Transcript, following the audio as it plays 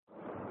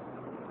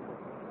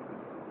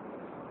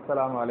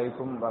السلام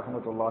عليكم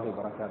ورحمة الله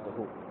وبركاته.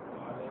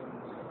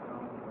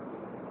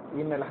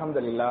 إن الحمد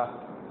لله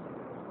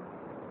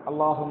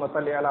اللهم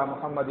صل على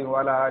محمد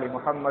وعلى آل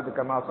محمد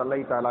كما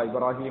صليت على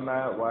إبراهيم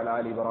وعلى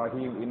آل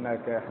إبراهيم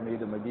إنك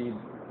حميد مجيد.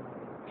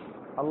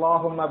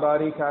 اللهم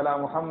بارك على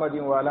محمد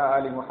وعلى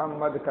آل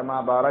محمد كما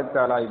باركت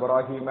على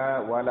إبراهيم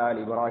وعلى آل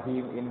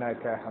إبراهيم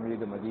إنك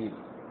حميد مجيد.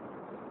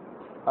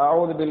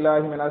 أعوذ بالله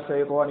من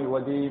الشيطان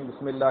الرجيم.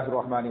 بسم الله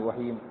الرحمن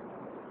الرحيم.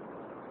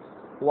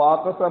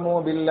 وأقسموا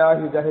بالله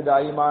جهد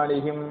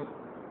أيمانهم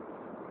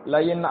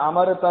لئن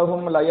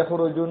أمرتهم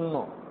ليخرجن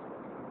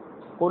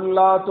قل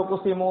لا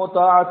تقسموا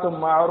طاعة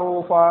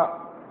معروفة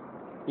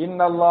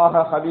إن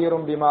الله خبير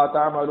بما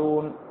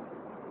تعملون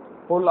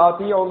قل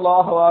أطيعوا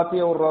الله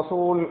وأطيعوا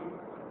الرسول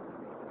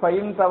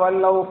فإن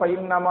تولوا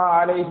فإنما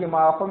عليه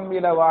ما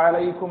حمل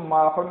وعليكم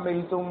ما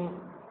حملتم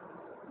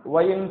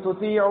وإن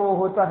تطيعوه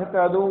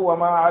تهتدوا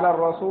وما على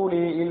الرسول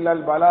إلا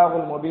البلاغ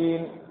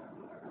المبين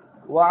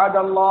وعد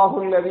الله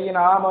الذين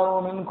آمنوا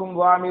منكم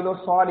وعملوا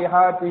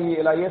الصالحات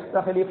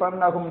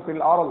ليستخلفنهم في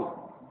الأرض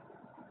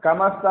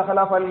كما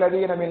استخلف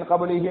الذين من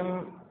قبلهم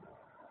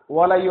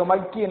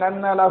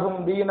وليمكنن لهم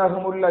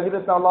دينهم الذي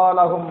ارتضى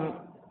لهم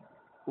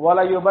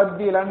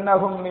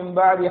وليبدلنهم من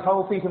بعد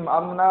خوفهم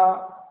أمنا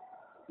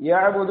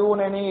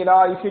يعبدونني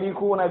لا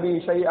يشركون بي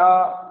شيئا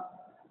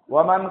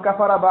ومن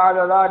كفر بعد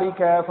ذلك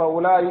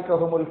فأولئك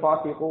هم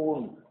الفاسقون.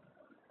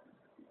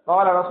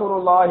 قال رسول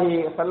الله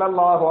صلى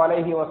الله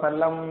عليه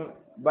وسلم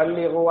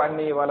بلغوا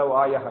عني ولو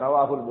آية.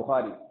 رواه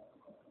البخاري.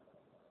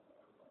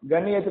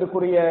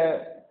 கண்ணியத்திற்குரிய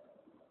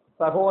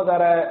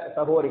சகோதர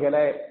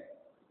சகோதரிகளே,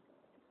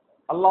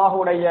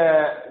 அல்லாஹுடைய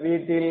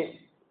வீட்டில்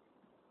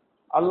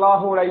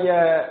அல்லாஹுடைய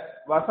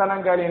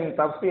வசனங்களின்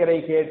தப்சீரை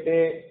கேட்டு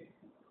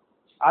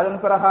அதன்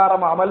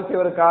பிரகாரம் அமல்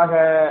செய்வதற்காக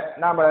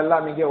நாம்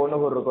எல்லாம் இங்கே ஒன்று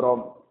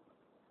கூறுகிறோம்.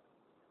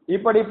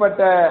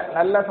 இப்படிப்பட்ட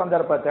நல்ல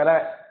சந்தர்ப்பத்தில்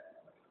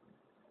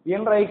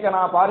இன்றைக்கு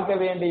நான் பார்க்க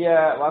வேண்டிய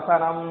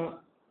வசனம்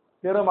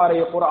திருமறை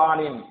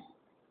குர்ஆனின்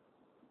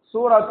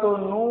சூரத்து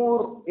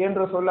நூர்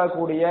என்று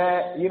சொல்லக்கூடிய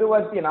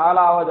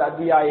 24வது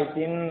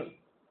அத்தியாயத்தின்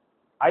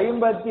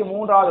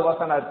 53வது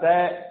வசனத்தை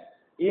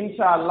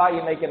இன்ஷா அல்லாஹ்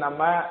இன்னைக்கு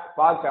நம்ம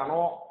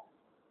பார்க்கணும்.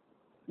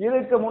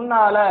 இதுக்கு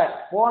முன்னால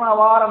போன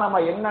வாரம் நம்ம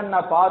என்னென்ன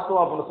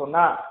பார்த்தோம் அப்படின்னு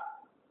சொன்னா,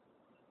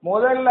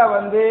 முதல்ல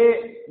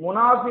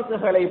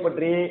முனாஃபிக்குகளை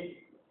பற்றி,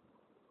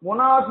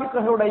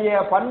 முனாஃபிக்குடைய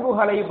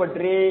பண்புகளை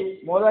பற்றி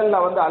முதல்ல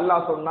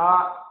அல்லாஹ் சொன்னா.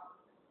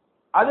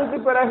 அதுக்கு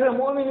பிறகு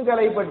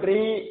மூமின்களை பற்றி,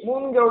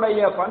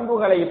 மூமின்களுடைய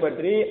பண்புகளை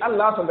பற்றி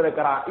அல்லாஹ்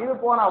சொல்லிருக்கிறான். இது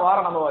போன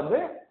வாரம் நம்ம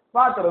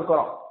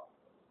பார்த்திருக்கிறோம்.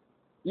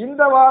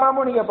 இந்த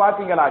வாரமும் நீங்க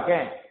பாத்தீங்களாக்க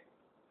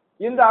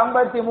இந்த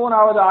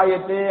 53வது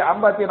ஆயத்து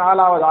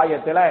 54வது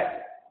ஆயத்துல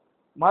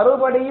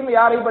மறுபடியும்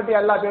யாரை பற்றி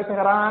அல்லாஹ்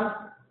பேசுகிறான்?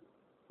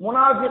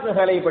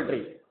 முனாஃபிக்குகளை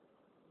பற்றி.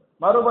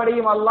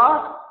 மறுபடியும் அல்லாஹ்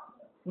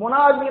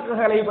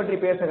முனாஃபிக்குகளை பற்றி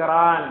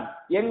பேசுகிறான்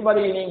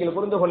என்பதை நீங்கள்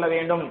புரிந்து கொள்ள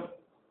வேண்டும்.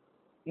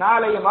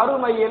 நாளை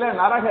மறுமையில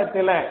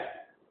நரகத்தில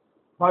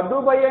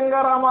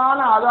படுபயங்கரமான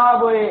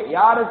அதாபு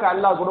யாருக்கு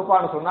அல்லாஹ்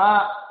கொடுப்பான்னு சொன்னா,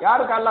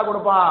 யாருக்கு அல்லாஹ்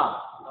கொடுப்பான்?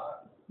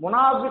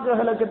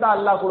 முனாஃபிக்குகளுக்கு தான்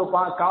அல்லாஹ்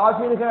கொடுப்பான்.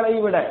 காபிர்களை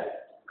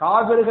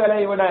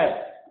விட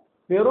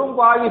பெரும்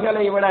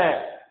பாவிகளை விட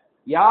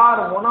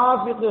யார்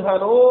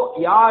முனாஃபிக்குகளோ,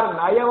 யார்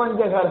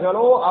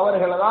நயவஞ்சகர்களோ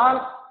அவர்கள்தான்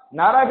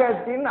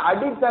நரகத்தின்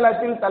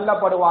அடித்தளத்தில்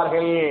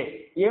தள்ளப்படுவார்கள்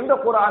என்று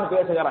குர்ஆன்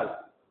பேசுகிறார்.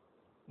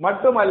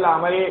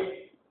 மட்டுமல்லாமல்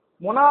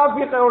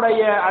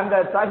முனாஃபிக்குடைய அந்த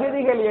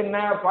தகுதிகள் என்ன,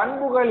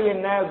 பண்புகள்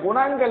என்ன,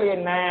 குணங்கள்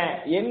என்ன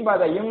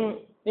என்பதையும்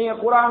நீங்க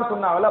குர்ஆன்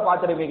சுன்னாவுல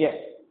பார்த்திருப்பீங்க.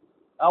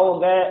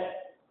 அவங்க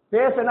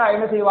பேசினா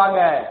என்ன செய்வாங்க?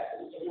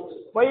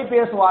 பொய்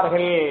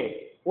பேசுவார்கள்.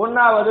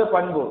 1வது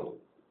பண்பு.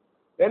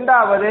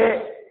 2வது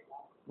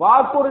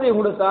வாக்குறுதி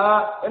கொடுத்தா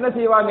என்ன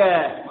செய்வாங்க?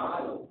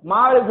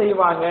 மாறு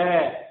செய்வாங்க.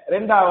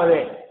 2வது.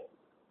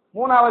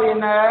 3வது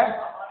என்ன?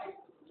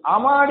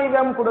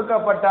 அமானிதம்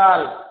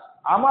கொடுக்கப்பட்டால்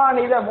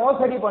அமானித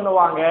மோசடி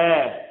பண்ணுவாங்க.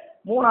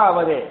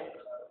 3வது.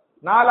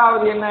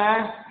 4வது என்ன?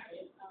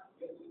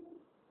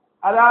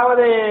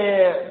 அதாவது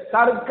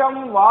தர்க்கம்,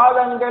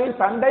 வாதங்கள்,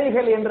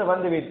 சண்டைகள் என்று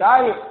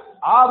வந்துவிட்டால்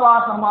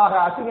ஆபாசமாக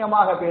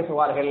அசிங்கமாக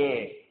பேசுவார்கள்.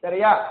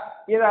 சரியா?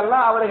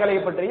 இதெல்லாம் அவர்களை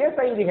பற்றிய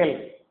செய்திகள்.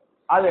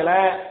 அதுல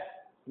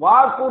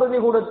வாக்குறுதி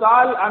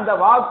கொடுத்தால் அந்த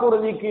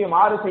வாக்குறுதிக்கு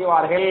மாறு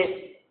செய்வார்கள்.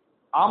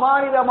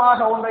 அமானிதமாக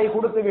ஒன்றை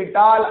கொடுத்து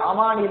விட்டால்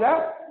அமானித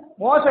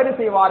மோசடி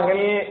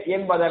செய்வார்கள்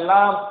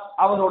என்பதெல்லாம்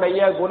அவனுடைய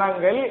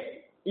குணங்கள்.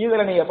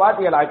 இதுல நீங்க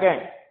பாத்தீங்களாக்க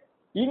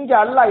இங்க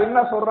அல்லாஹ் என்ன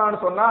சொல்றான்னு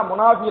சொன்னா,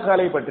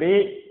 முனாஃபிக்குகளை பற்றி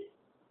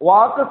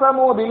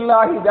வாக்ஸமு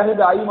பில்லாஹி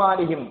ஜஹத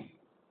ஐமானிஹிம்,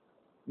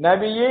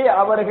 நபியே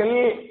அவர்கள்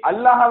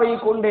அல்லாஹ்வை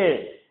கொண்டு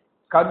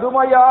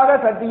கடுமையாக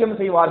சத்தியம்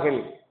செய்வார்கள்.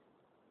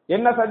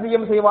 என்ன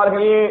சத்தியம்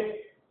செய்வார்கள்?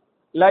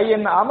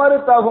 லயன்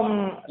அமர்தஹும்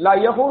லா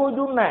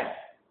யஹ்ருஜுன்ன,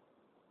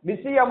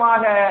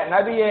 நிச்சயமாக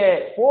நபியே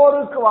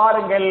போருக்கு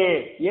வாருங்கள்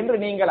என்று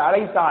நீங்கள்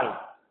அழைத்தால்.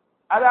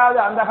 அதாவது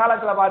அந்த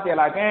காலத்துல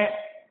பாத்தீங்களாக்க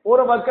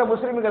ஒரு பக்கம்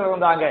முஸ்லிம்கள்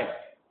இருந்தாங்க,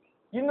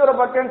 இன்னொரு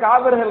பக்கம்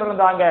காபிர்கள்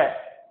இருந்தாங்க.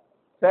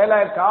 சில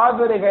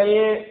காபிர்கள்,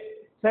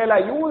 சில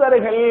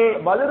யூதர்கள்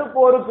பதிர்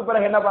போருக்கு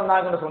பிறகு என்ன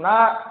பண்ணாங்கன்னு சொன்னா,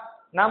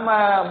 நம்ம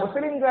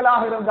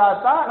முஸ்லிம்களாக இருந்தா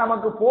தான்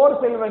நமக்கு போர்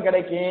செல்வம்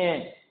கிடைக்கும்,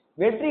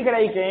 வெற்றி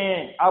கிடைக்கும்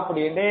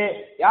அப்படின்னு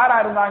யாரா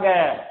இருந்தாங்க?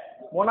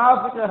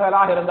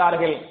 முனாஃபிக்குகளாக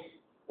இருந்தார்கள்.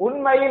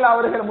 உண்மையில்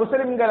அவர்கள்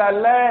முஸ்லிம்கள்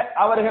அல்ல,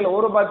 அவர்கள்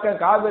ஒரு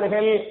பக்கம்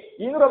காபிர்கள்,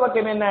 இன்னொரு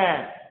பக்கம் என்ன,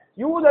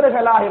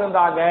 யூதர்களாக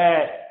இருந்தாங்க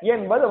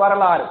என்பது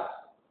வரலாறு.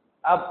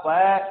 அப்ப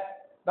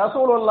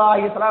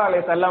ரசூலுல்லாஹி ஸல்லல்லாஹு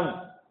அலைஹி வஸல்லம்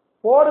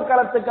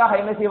போர்க்களத்துக்காக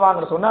என்ன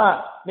செய்வாங்கன்னு சொன்னா,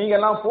 நீங்க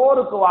எல்லாம்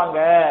போருக்கு வாங்க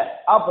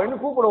அப்படின்னு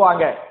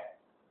கூப்பிடுவாங்க.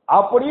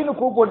 அப்படின்னு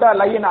கூப்பிட்டா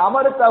லைன்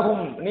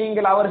அமர்த்தகும்,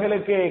 நீங்கள்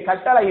அவர்களுக்கு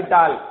கட்டளை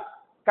இட்டால்,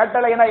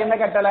 கட்டளைனா என்ன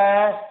கட்டளை?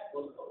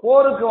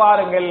 போருக்கு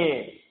வாருங்கள்,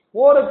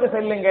 போருக்கு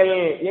செல்லுங்கள்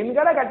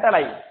என்கிற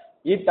கட்டளை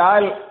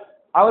இட்டால்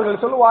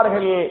அவர்கள்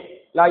சொல்வார்கள்,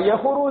 லா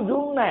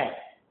யஹ்ருஜுன்ன,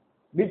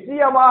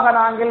 நிச்சயமாக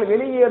நாங்கள்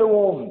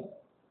வெளியேறுவோம்,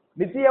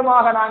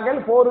 நிச்சயமாக நாங்கள்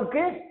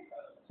போருக்கு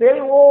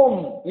செல்வோம்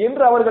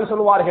என்று அவர்கள்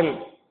சொல்வார்கள்.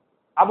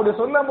 அப்படி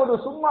சொல்லும் போது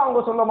சும்மா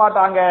அவங்க சொல்ல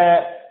மாட்டாங்க.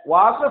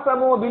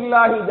 வாக்கசமோ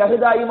பில்லாஹி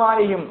ஜஹதா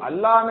ஈமானிஹிம்,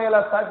 அல்லாஹ் மேல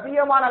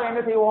சத்தியமா நாங்க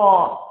என்ன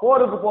செய்வோம்,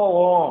 போருக்கு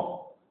போவோம்,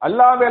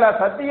 அல்லாஹ் மேல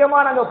சத்தியமா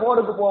நாங்க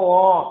போருக்கு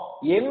போவோம்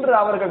என்று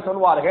அவர்கள்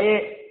சொல்வார்கள்.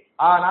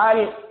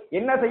 ஆனால்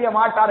என்ன செய்ய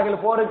மாட்டார்கள்?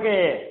 போருக்கு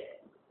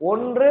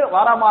ஒன்று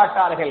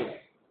வரமாட்டார்கள்,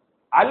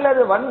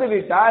 அல்லது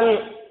வந்துவிட்டால்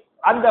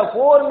அந்த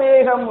போர்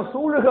மேகம்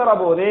சூழுகிற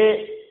போது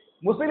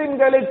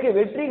முஸ்லிம்களுக்கு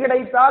வெற்றி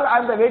கிடைத்தால்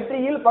அந்த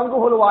வெற்றியில் பங்கு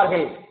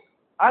கொள்வார்கள்,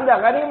 அந்த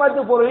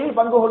கனிமத்து பொருளில்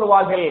பங்கு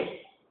கொள்வார்கள்.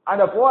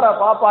 அந்த போரை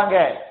பார்ப்பாங்க,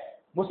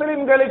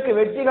 முஸ்லிம்களுக்கு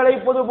வெற்றி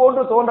கிடைப்பது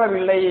போன்று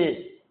தோன்றவில்லை,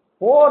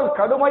 போர்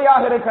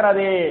கடுமையாக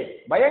இருக்கிறது,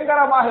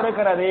 பயங்கரமாக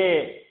இருக்கிறது,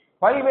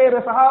 பல்வேறு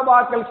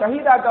சஹாபாக்கள்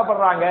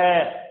ஷஹீதாக்கப்படுறாங்க,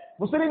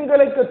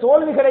 முஸ்லிம்களுக்கு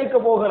தோல்வி கிடைக்க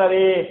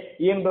போகிறது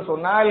என்று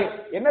சொன்னால்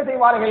என்ன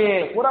செய்வார்கள்?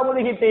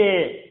 புறமுதுகிட்டு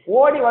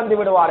ஓடி வந்து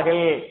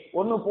விடுவார்கள்.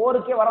 ஒன்னு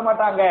போருக்கே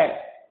வரமாட்டாங்க,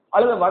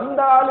 அல்லது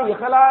வந்தாலும்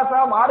இஹ்லாஸா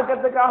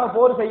மார்க்கத்துக்காக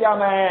போர்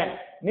செய்யாம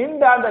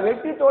நின்று அந்த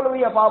வெற்றி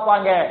தோல்வியை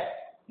பார்ப்பாங்க.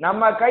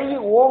 நம்ம கை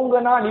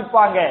ஓங்குனா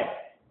நிப்பாங்க,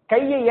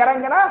 கையை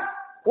இறங்கினா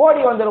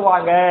ஓடி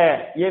வந்துருவாங்க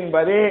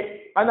என்பது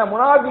அந்த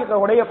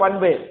முனாஃபிக்குடைய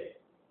பண்பு.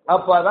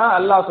 அப்பதான்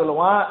அல்லாஹ்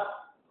சொல்லுவான்,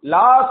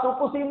 லா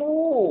துக்ஸிமு,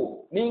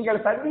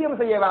 நீங்கள் சத்தியம்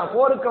செய்ய வேண்டாம்,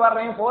 போருக்கு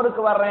வர்றேன்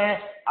போருக்கு வர்றேன்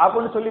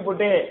அப்படின்னு சொல்லி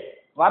போட்டு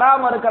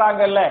வராம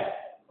இருக்கிறாங்கல்ல,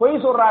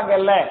 பொய்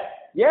சொல்றாங்கல்ல,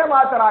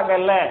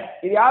 ஏமாத்துறாங்கல்ல,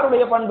 இது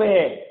யாருடைய பண்பு?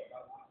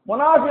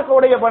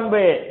 முனாஃபிக்குடைய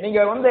பண்பு. நீங்க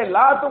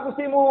லா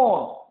துக்ஸிமு,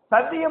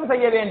 சத்தியம்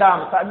செய்ய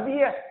வேண்டாம்.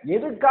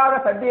 எதுக்காக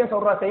சத்தியம்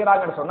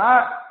செய்யறாங்கன்னு சொன்னா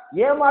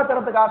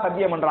ஏமாத்துறதுக்காக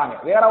சத்தியம் பண்றாங்க.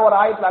 வேற ஒரு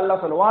ஆயத்துல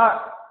அல்லாஹ் சொல்லுவான்,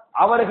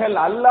 அவர்கள்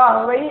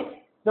அல்லாஹ்வை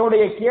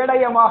தன்னுடைய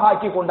கேடயமாக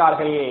ஆக்கி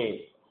கொண்டார்கள்.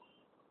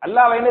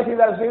 அல்லாஹ்வை என்ன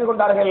செய்து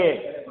கொண்டார்கள்?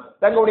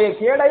 தங்களுடைய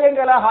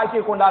கேடயங்களாக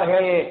ஆக்கி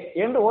கொண்டார்கள்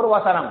என்று ஒரு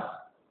வசனம்.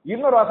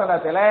 இன்னொரு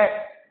வசனத்துல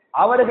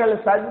அவர்கள்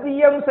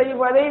சத்தியம்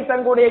செய்வதை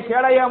தங்களுடைய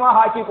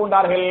கேடயமாக ஆக்கி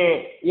கொண்டார்கள்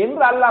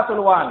என்று அல்லாஹ்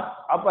சொல்லுவான்.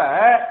 அப்ப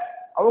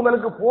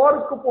அவங்களுக்கு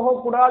போருக்கு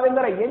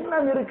போகக்கூடாதுங்கிற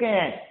எண்ணம்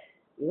இருக்கேன்,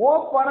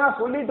 ஓப்பனா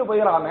சொல்லிட்டு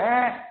போயிடாம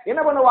என்ன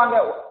பண்ணுவாங்க?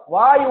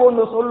 வாய்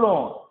ஒண்ணு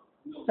சொல்லும்,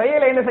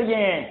 செயல என்ன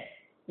செய்யும்?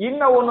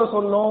 இன்ன ஒண்ணு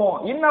சொல்லும்,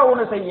 இன்ன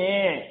ஒண்ணு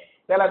செய்யும்.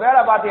 சில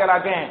பேரை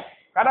பாத்தீங்களாக்க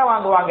கடன்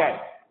வாங்குவாங்க,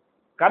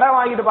 கடன்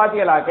வாங்கிட்டு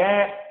பாத்தீங்களாக்க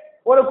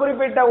ஒரு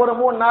குறிப்பிட்ட ஒரு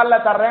 3 நாள்ல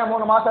தர்றேன்,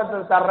 3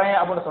 மாசத்துக்கு தர்றேன்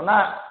அப்படின்னு சொன்னா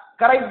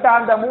கரெக்டா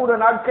அந்த 3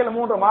 நாட்கள்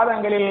 3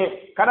 மாதங்களில்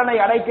கடனை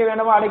அடைக்க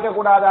வேண்டுமா அடைக்க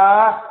கூடாதா?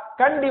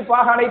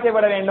 கண்டிப்பாக அடைத்து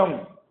விட வேண்டும்.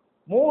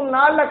 3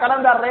 நாள்ல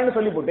கடன் தர்றேன்னு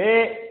சொல்லிவிட்டு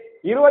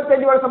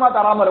 25 வருஷமா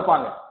தராம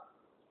இருப்பாங்க.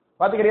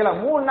 பாத்துக்கிறீங்களா?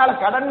 3 நாள்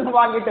கடன்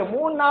வாங்கிட்டு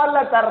 3 நாள்ல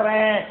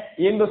தர்றேன்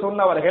என்று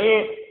சொன்னவர்கள்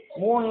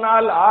 3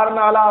 நாள் 6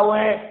 நாள்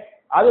ஆகும்,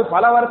 அது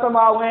பல வருஷம்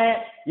ஆகும்,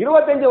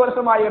 25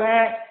 வருஷம்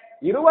ஆயிரும்.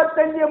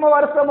 25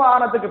 வருஷம்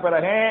ஆனதுக்கு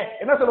பிறகு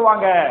என்ன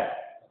சொல்லுவாங்க?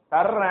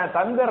 தர்றேன்,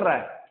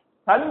 தந்துடுறேன்,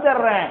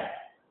 தந்துடுறேன்.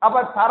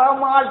 அப்ப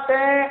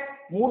தரமாட்டேன்,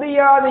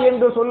 முடியாது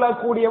என்று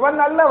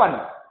சொல்லக்கூடியவன் நல்லவன்.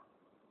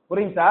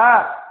 புரியுதா?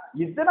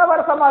 இத்தனை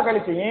வருஷமா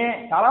கழிச்சு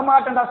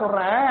தரமாட்டேன்டா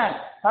சொல்றேன்,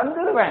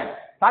 தந்துருவேன்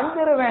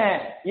தந்துருவேன்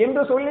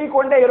என்று சொல்லிக்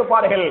கொண்டே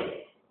இருப்பார்கள்.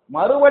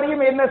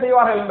 மறுபடியும் என்ன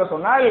செய்வார்கள் என்று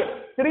சொன்னால்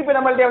திருப்பி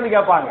நம்மள்டே வந்து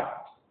கேட்பாங்க.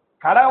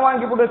 கடன்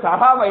வாங்கி போட்டு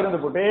தராம இருந்து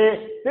போட்டு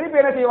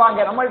திருப்பி என்ன செய்வாங்க?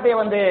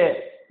 நம்மள்டே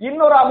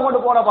இன்னொரு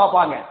அமௌண்ட் போட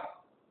பார்ப்பாங்க.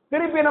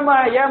 திருப்பி நம்ம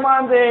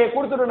ஏமாந்து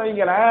கொடுத்துட்டு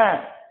வைங்களேன்,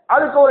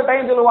 அதுக்கு ஒரு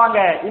டைம் சொல்லுவாங்க.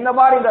 இந்த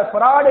மாதிரி இந்த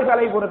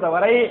ஃப்ராடுகளை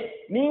பொறுத்தவரை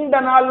நீண்ட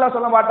நாள்ல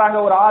சொல்ல மாட்டாங்க,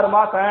 ஒரு 6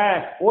 மாசம்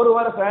 1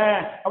 வருஷம்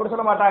அப்படி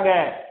சொல்ல மாட்டாங்க.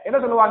 என்ன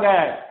சொல்லுவாங்க?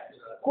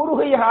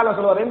 குறுகிய காலம்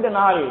சொல்லுவாங்க, 2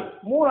 நாள்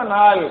 3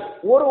 நாள்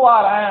 1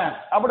 வாரம்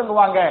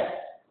அப்படிங்குவாங்க.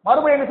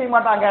 மறுபடியும் என்ன செய்ய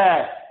மாட்டாங்க?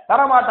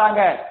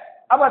 தரமாட்டாங்க.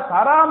 அப்ப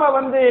தராம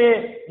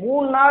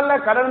 3 நாள்ல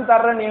கடன்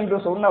தர்றேன் என்று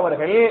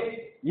சொன்னவர்கள்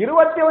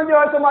 25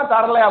 வருஷமா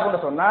தரல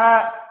அப்படின்னு சொன்னா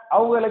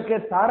அவங்களுக்கு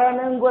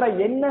தரணுங்கிற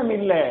எண்ணம்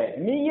இல்ல,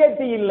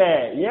 நியத்து இல்ல,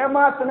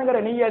 ஏமாத்தணுங்கிற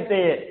நியத்து.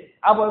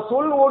 அப்ப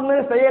சொல் ஒண்ணு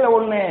செயல்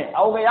ஒண்ணு.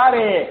 அவங்க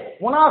யாரு?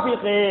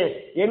 முனாஃபிக்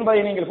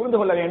என்பதை நீங்கள் புரிந்து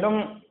கொள்ள வேண்டும்.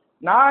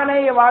 நானே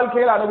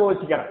வாழ்க்கையில்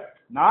அனுபவிச்சுக்கிறேன்.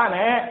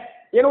 நானே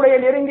என்னுடைய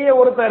நெருங்கிய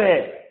ஒருத்தர்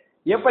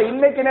எப்ப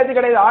இன்னைக்கு நேற்று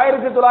கிடையாது,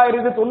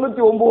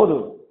 1999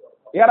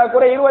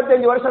 ஏறக்குறை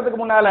 25 வருஷத்துக்கு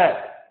முன்னால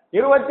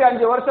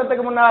 25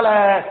 வருஷத்துக்கு முன்னால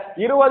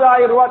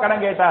 20,000 ரூபாய்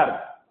கடன் கேட்டார்.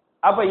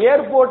 அப்ப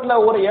ஏர்போர்ட்ல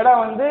ஒரு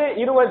இடம்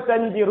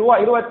 25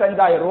 ரூபாய்,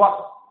 25,000 ரூபாய்.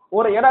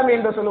 ஒரு இடம்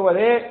என்று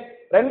சொல்லுவது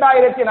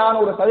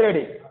 2400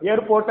 சதுரடி.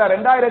 ஏர்போர்ட்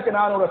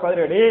 2400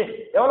 சதுரடி.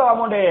 எவ்வளவு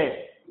அமௌண்ட்?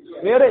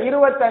 வேற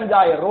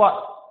 25,000 ரூபாய்.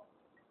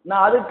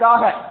 நான்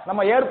அதுக்காக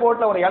நம்ம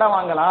ஏர்போர்ட்ல ஒரு இடம்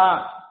வாங்கலாம்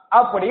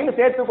அப்படின்னு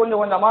சேர்த்து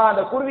கொஞ்சம் கொஞ்சமா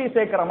அந்த குருவி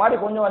சேர்க்கிற மாதிரி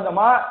கொஞ்சம்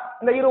கொஞ்சமா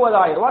இந்த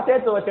 20,000 ரூபாய்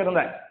சேர்த்து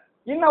வச்சிருந்தேன்.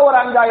 இன்னும் ஒரு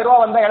 5,000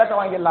 ரூபாய் வந்தா இடத்த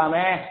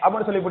வாங்கிடலாமே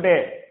அப்படின்னு சொல்லிவிட்டு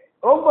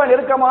ரொம்ப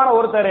நெருக்கமான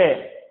ஒருத்தர்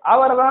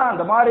அவர் தான்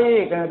அந்த மாதிரி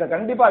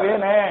கண்டிப்பா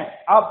வேணும்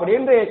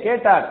அப்படின்னு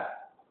கேட்டார்.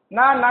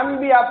 நான்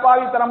நம்பி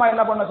அப்பாவித்தனமா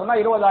என்ன பண்ண சொன்னா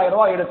 20,000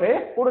 ரூபாய் எடுத்து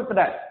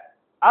கொடுத்துட்டேன்.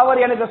 அவர்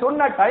எனக்கு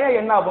சொன்ன டயம்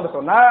என்ன அப்படின்னு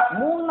சொன்னா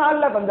 3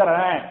 நாள்ல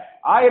தந்துறேன்.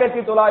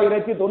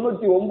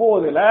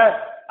 1999ல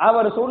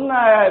அவர் சொன்ன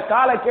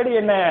காலக்கெடு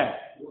என்ன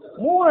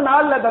 3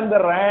 நாள்ல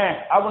தந்துடுறேன்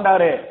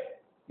அப்படின்றாரு.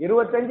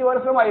 25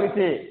 வருஷம்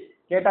ஆயிருச்சு.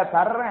 கேட்டா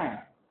தர்றேன்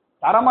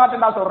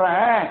தரமாட்டேன் நான்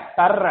சொல்றேன்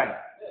தர்றேன்.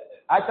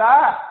 ஆச்சா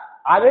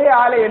அதே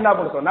ஆளு என்ன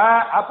அப்படின்னு சொன்னா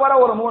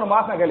அப்புறம் ஒரு 3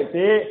 மாசம்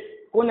கழிச்சு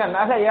கொஞ்சம்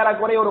நகை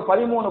ஏறக்குறைய ஒரு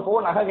 13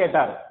 பவுன் நகை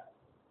கேட்டார்.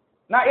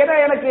 நான் ஏன்னா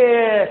எனக்கு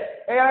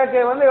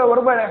வந்து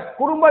ஒரு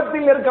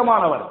குடும்பத்தில்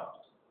நெருக்கமானவர்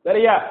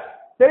சரியா.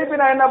 திருப்பி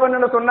நான் என்ன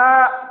பண்ணு சொன்னா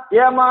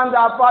ஏமாந்த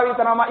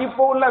அப்பாவித்தனமா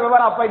இப்போ உள்ள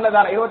விவரம் அப்ப இல்ல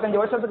தானே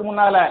 25 வருஷத்துக்கு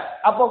முன்னால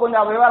அப்போ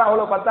கொஞ்சம் விவரம்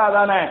அவ்வளவு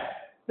பத்தாதானே.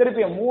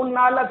 திருப்பி 3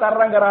 நாள்ல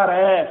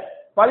தர்றங்கிறாரு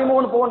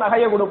 13 பவுன்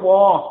நகையை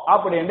கொடுப்போம்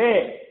அப்படின்னு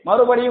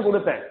மறுபடியும்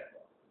கொடுத்தேன்.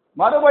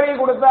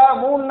 மறுபடியும் கொடுத்தா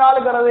 3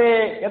 நாளுங்கிறது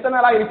எத்தனை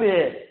நாள் ஆயிருச்சு?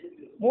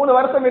 3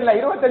 வருஷம் இல்ல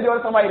 25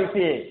 வருஷம்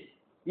ஆயிருச்சு.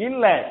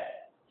 இல்ல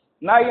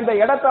நான் இந்த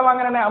இடத்தை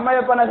வாங்கினேன்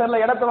அம்மையப்ப நகர்ல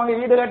இடத்தை வாங்கி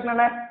வீடு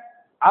கட்டினேன்.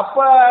 அப்ப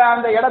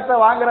அந்த இடத்தை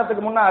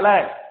வாங்குறதுக்கு முன்னால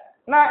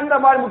நான் இந்த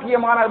மாதிரி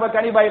முக்கியமான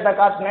கனிபாயிட்ட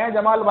காட்டினேன்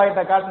ஜமால்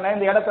பாயிட்ட காட்டினேன்.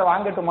 இந்த இடத்தை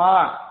வாங்கட்டுமா?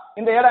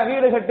 இந்த இடம்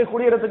வீடு கட்டி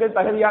குடியிருத்துக்கு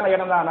தகுதியான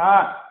இடம் தானா?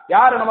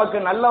 யாரு நமக்கு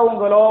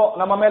நல்லவங்களோ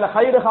நம்ம மேல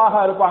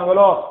ஹைருகாக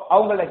இருப்பாங்களோ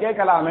அவங்கள்ட்ட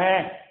கேட்கலாமே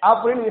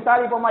அப்படின்னு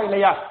விசாரிப்போமா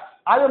இல்லையா?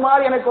 அது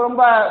மாதிரி எனக்கு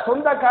ரொம்ப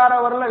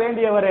சொந்தக்காரவர்ல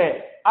வேண்டியவர்.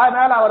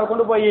 அதனால அவரை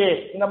கொண்டு போய்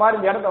இந்த மாதிரி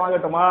இந்த இடத்தை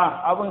வாங்கட்டுமா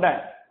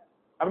அப்படின்ட்டேன்.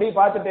 அப்படி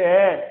பார்த்துட்டு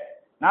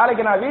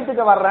நாளைக்கு நான்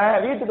வீட்டுக்கு வர்றேன்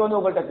வீட்டுக்கு வந்து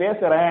உங்கள்கிட்ட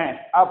பேசுறேன்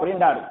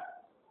அப்படின்றாரு.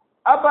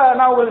 அப்ப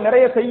நான் உங்களுக்கு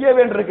நிறைய செய்ய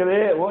வேண்டியிருக்குது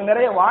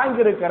நிறைய வாங்கி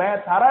இருக்கிறேன்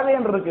தர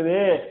வேண்டியிருக்குது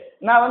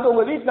நான் வந்து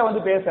உங்க வீட்டுல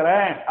வந்து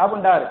பேசுறேன்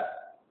அப்படின்றாரு.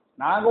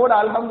 நாங்க கூட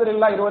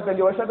அல்ஹம்துலில்லாஹ்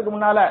 25 வருஷத்துக்கு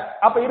முன்னால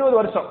அப்ப 20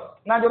 வருஷம்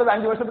நான் சொல்றது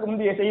 5 வருஷத்துக்கு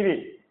முந்தைய செய்தி.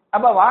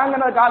 அப்ப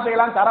வாங்கின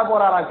காசையெல்லாம் தர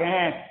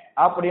போறாராக்கேன்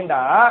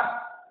அப்படின்டா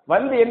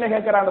வந்து என்ன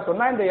கேட்கிறான்னு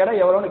சொன்னா இந்த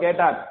இடம் எவ்வளவுன்னு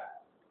கேட்டார்.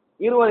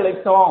 20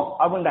 லட்சம்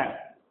அப்படின்ட்டேன்.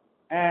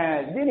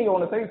 ஜி நீங்க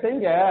ஒண்ணு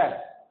செய்யுங்க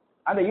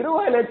அந்த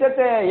 20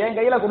 லட்சத்தை என்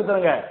கையில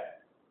கொடுத்துருங்க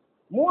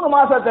 3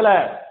 மாசத்துல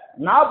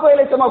 40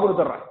 லட்சமா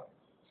கொடுத்துறேன்.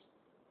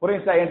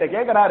 புரியுதா? என்கிட்ட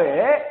கேட்கிறாரு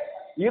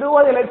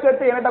 20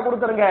 லட்சத்தை என்கிட்ட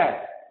கொடுத்துருங்க.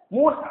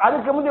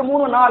 அதுக்கு முந்தைய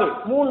 3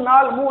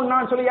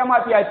 நாள் சொல்லி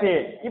ஏமாத்தியாச்சு.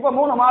 இப்ப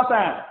 3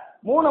 மாசம்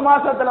 3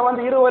 மாசத்துல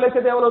வந்து 20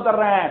 லட்சத்தை எவ்வளவு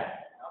தர்றேன்?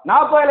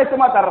 40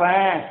 லட்சமா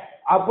தர்றேன்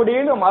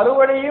அப்படின்னு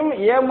மறுபடியும்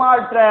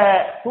ஏமாற்ற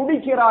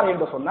துடிக்கிறார்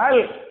என்று சொன்னால்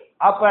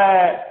அப்ப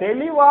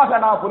தெளிவாக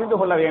நான் புரிந்து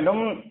கொள்ள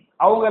வேண்டும்.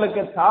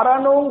 அவங்களுக்கு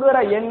தரணுங்கிற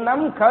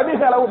எண்ணம்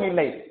கடுகளவும்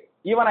இல்லை.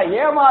 இவனை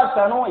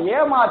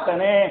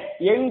ஏமாத்தனே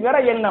என்கிற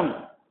எண்ணம்.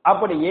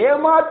 அப்படி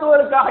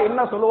ஏமாத்துவதற்காக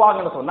என்ன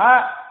சொல்லுவாங்கன்னு சொன்னா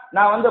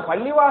நான் வந்து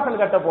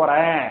பள்ளிவாசல் கட்ட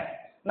போறேன்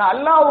நான்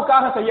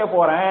அல்லாஹ்வுக்காக செய்ய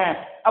போறேன்.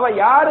 அவ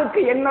யாருக்கு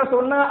என்ன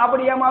சொன்ன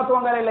அப்படி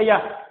ஏமாத்துவாங்க இல்லையா?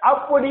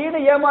 அப்படின்னு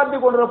ஏமாத்தி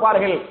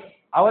கொண்டிருப்பார்கள்.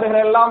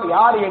 அவர்கள் எல்லாம்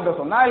யார் என்று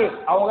சொன்னால்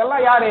அவங்க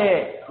எல்லாம் யாரு?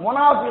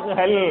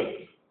 முனாஃபிக்குகள்.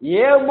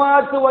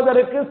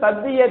 ஏமாற்றுவதற்கு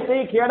சத்தியத்தை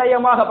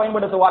கேடயமாக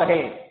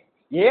பயன்படுத்துவார்கள்.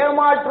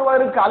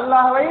 ஏமாற்றுவதற்கு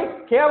அல்லாஹ்வை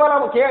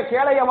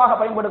கேடயமாக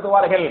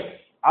பயன்படுத்துவார்கள்.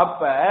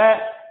 அப்ப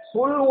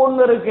சொல்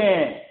ஒன்னு இருக்கு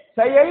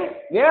செயல்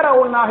வேற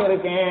ஒன்னாக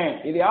இருக்கு.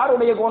 இது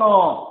யாருடைய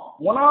குணம்?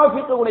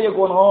 முனாஃபிக்குடைய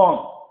குணம்.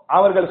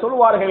 அவர்கள்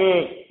சொல்வார்கள்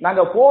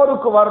நாங்க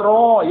போருக்கு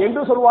வர்றோம்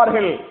என்று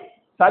சொல்வார்கள்.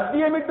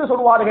 சத்தியமிட்டு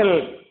சொல்வார்கள்.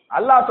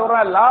 அல்லாஹ்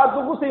சொல்றான் லா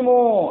துகுசிமு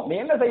நீ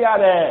என்ன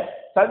செய்யாத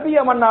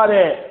சத்தியம்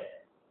பண்ணாதே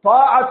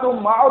தாஅத்தும்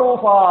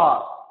மஅரூஃபா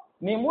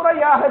நீ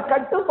முறையாக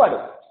கட்டுப்படு.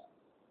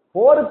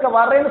 போருக்கு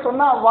வர்றேன்னு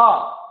சொன்னா வா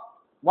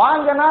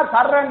வாங்கனா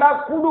தர்றேன்டா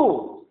குடு.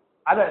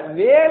 அத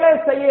வேலை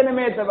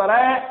செய்யணுமே தவிர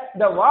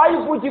இந்த வாய்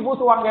பூச்சி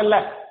பூசுவாங்கல்ல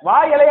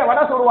வாயிலைய வட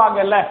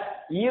சொல்லுவாங்கல்ல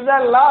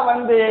இதெல்லாம்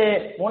வந்து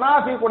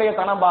முனாஃபிக்குடைய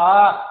தனம்பா.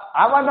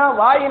 அவன் தான்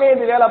வாயிலே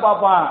இருந்து வேலை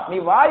பார்ப்பான். நீ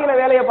வாயில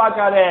வேலையை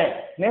பார்க்காத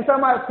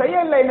நெசமா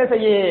செயல்ல என்ன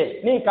செய்ய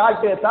நீ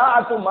காட்டு.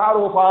 தாஅத்து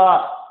மஅரூஃபா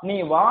நீ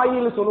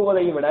வாயில்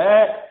சொல்லுவதை விட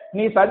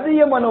நீ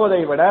சத்தியம்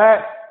பண்ணுவதை விட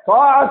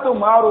தாஅத்து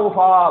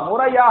மஅரூஃபா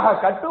முறையாக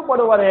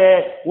கட்டுப்படுவதே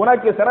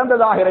உனக்கு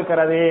சிறந்ததாக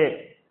இருக்கிறது.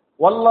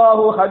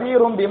 வல்லாஹு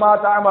ஹபீரும் பிமா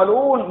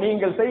தஅமலூன்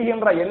நீங்கள்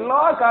செய்கின்ற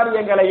எல்லா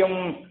காரியங்களையும்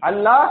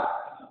அல்லாஹ்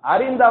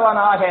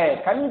அறிந்தவனாக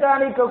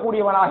கண்காணிக்க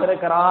கூடியவனாக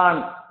இருக்கிறான்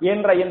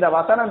என்ற இந்த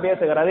வசனம்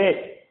பேசுகிறது.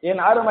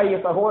 என் அருமை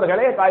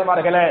சகோதரர்களே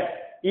தாய்மார்களே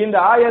இந்த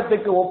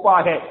ஆயத்துக்கு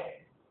ஒப்பாக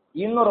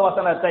இன்னொரு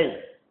வசனத்தை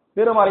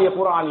திருமறை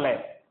குர்ஆன்ல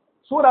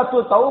சூரத்து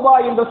தௌபா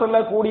என்று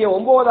சொல்லக்கூடிய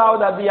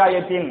 9வது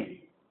அத்தியாயத்தின்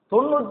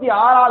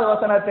 96வது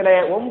வசனத்திலே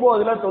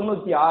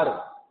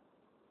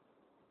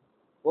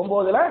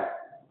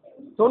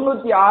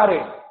 9:96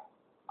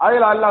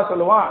 அதில் அல்லாஹ்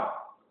சொல்லுவான்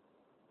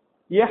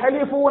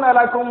யஹலிஃபூன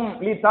லகும்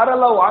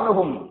லிதரலவ்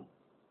அன்ஹும்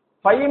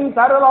ஃபைன்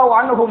தர்லவ்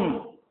அன்ஹும்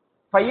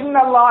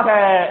ஃபைன்னல்லாஹ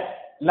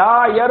லா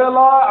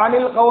யர்லா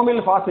அனில்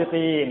கௌமில்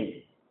ஃபாசிகீன்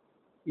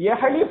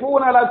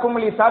யஹ்லிஃபூன லக்கும்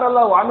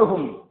லிதர்லவ்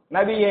அன்ஹும்.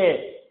 நபியே,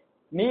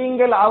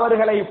 நீங்கள்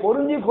அவர்களை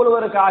பொருந்திக்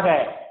கொள்வதற்காக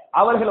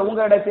அவர்கள்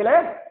உங்களிடத்தில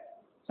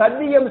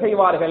சத்தியம்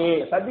செய்வார்கள்.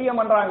 சத்தியம்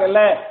பண்றாங்கல்ல,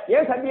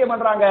 ஏன் சத்தியம்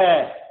பண்றாங்க?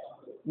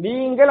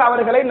 நீங்கள்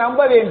அவர்களை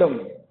நம்ப வேண்டும்,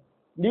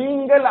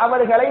 நீங்கள்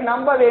அவர்களை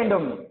நம்ப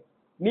வேண்டும்,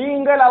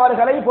 நீங்கள்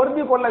அவர்களை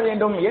பொருந்திக் கொள்ள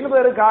வேண்டும்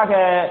என்பதற்காக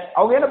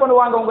அவங்க என்ன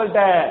பண்ணுவாங்க?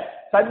 உங்கள்கிட்ட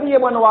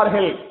சத்தியம்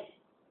பண்ணுவார்கள்.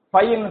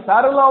 பையன்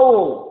தர்லவ்,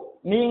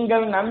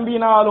 நீங்கள்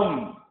நம்பினாலும்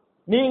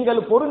நீங்கள்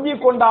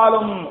பொருந்திக்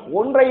கொண்டாலும்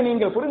ஒன்றை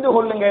நீங்கள் புரிந்து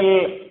கொள்ளுங்கள்,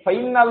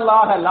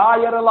 ஃபைன்னல்லாஹ லா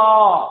யர்லா,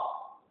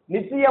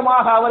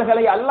 நிச்சயமாக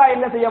அவர்களை அல்லாஹ்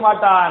என்ன செய்ய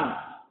மாட்டான்?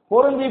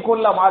 பொருந்திக்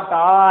கொள்ள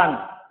மாட்டான்.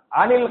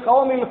 அனில்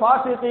கௌமில்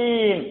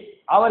ஃபாசிகீன்,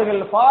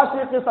 அவர்கள்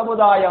ஃபாசிக்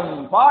சமுதாயம்,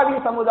 பாவி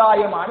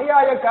சமுதாயம்,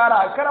 அநியாயக்கார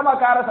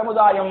அக்கிரமக்கார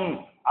சமுதாயம்,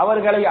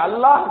 அவர்களை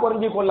அல்லாஹ்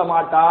பொருந்திக் கொள்ள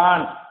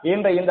மாட்டான்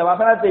என்ற இந்த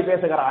வசனத்தை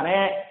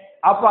பேசுகிறானே.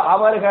 அப்ப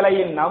அவர்களை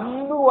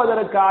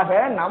நம்புவதற்காக,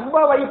 நம்ப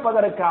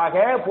வைப்பதற்காக,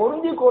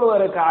 பொருந்திக்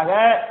கொள்வதற்காக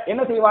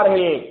என்ன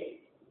செய்வார்கள்?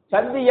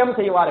 சத்தியம்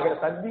செய்வார்கள்.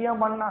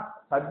 சத்தியம் பண்ணா,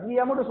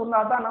 சத்தியம்னு சொன்னா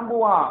தான்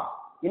நம்புவான்,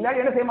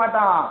 இல்லாட்டி என்ன செய்ய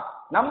மாட்டான்?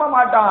 நம்ப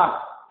மாட்டான்.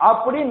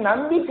 அப்படி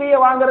நம்பிக்கையை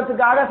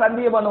வாங்கறதுக்காக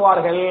சத்தியம்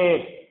பண்ணுவார்கள்.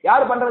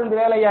 யார் பண்றது இந்த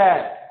வேலைய?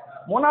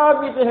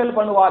 முனாஃபிக்குகள்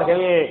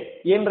பண்ணுவார்கள்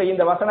என்று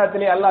இந்த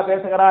வசனத்திலே அல்லாஹ்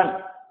பேசுகிறான்.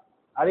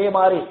 அதே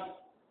மாதிரி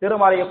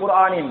திருமறை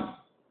குர்ஆனின்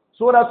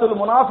சூரத்துல்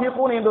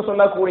முனாஃபிகூன் என்று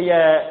சொல்லக்கூடிய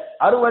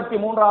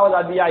 63வது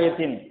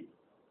அத்தியாயத்தின்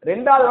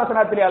 2வது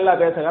வசனத்திலே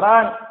அல்லாஹ்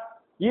பேசுகிறான்,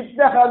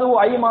 இத்தஹது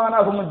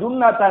ஐமானஹும்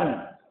ஜுன்னதன்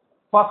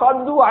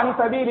ஃபஸது அன்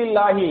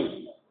சபீலில்லாஹி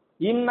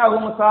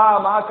இன்னஹும் சா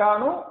மா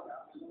கானு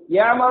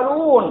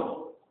யஅமலூன்.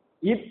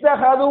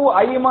 இத்தஹது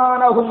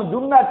ஐமானஹும்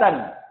ஜுன்னதன்,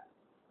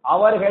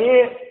 அவர்கள்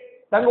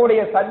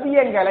தங்களுடைய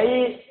சத்தியங்களை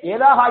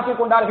எதாக ஆக்கிக்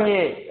கொண்டார்கள்?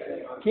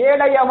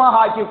 கேடயமாக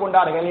ஆக்கிக்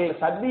கொண்டார்கள்.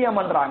 சத்தியம்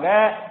பண்றாங்க,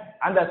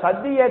 அந்த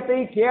சத்தியத்தை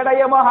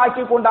கேடயமாக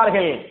ஆக்கி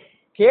கொண்டார்கள்.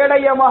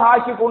 கேடயமாக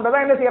ஆக்கி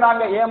கொண்டதான் என்ன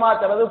செய்யறாங்க?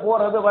 ஏமாத்துறது,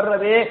 போறது,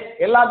 வர்றது,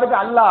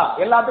 எல்லாத்துக்கும் அல்லாஹ்,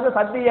 எல்லாத்துக்கும்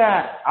சத்தியம்,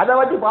 அதை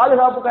வச்சு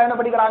பாதுகாப்புக்கு என்ன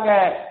பண்ணிக்கிறாங்க?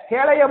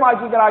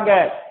 கேடயமாக்கிக்கிறாங்க.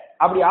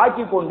 அப்படி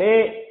ஆக்கி கொண்டு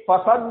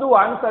ஃபஸது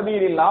அன்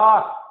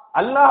சபீலில்லாஹ்,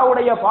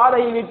 அல்லாஹ்வுடைய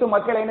பாதையை விட்டு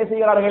மக்களை என்ன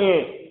செய்கிறார்கள்?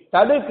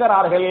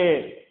 தடுக்கிறார்கள்.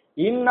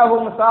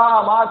 இன்னஹும் சா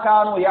மா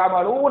கானு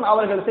யஅமலூன்,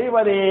 அவர்கள்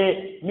செய்வது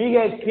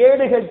மிக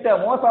கேடுகெட்ட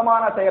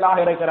மோசமான செயலாக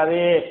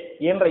இருக்கிறது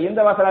என்ற இந்த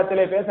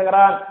வசனத்திலே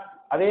பேசுகிறான்.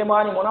 அதே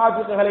மாதிரி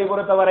முனாஃபிக்குகளை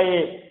பொறுத்தவரை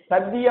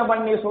சத்தியம்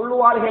பண்ணி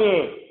சொல்லுவார்கள்,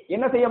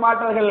 என்ன செய்ய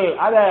மாட்டார்கள்?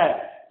 அதை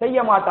செய்ய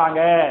மாட்டாங்க.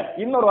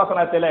 இன்னொரு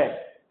வசனத்திலே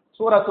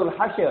சூரத்துல்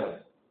ஹஷ்ர்,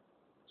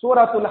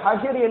 சூரத்துல்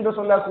ஹஷ்ர் என்று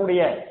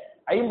சொல்லக்கூடிய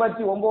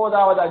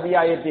 59வது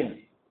அத்தியாயத்தின்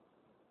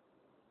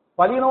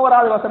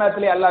 11வது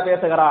வசனத்திலே அல்லாஹ்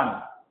பேசுகிறான்,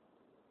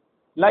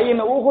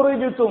 லயின்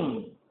உஹ்ரிஜுதும்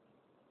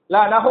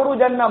லா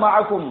நஹ்ருஜன்ன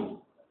மஅகும்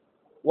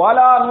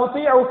வலா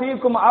நுதிஉ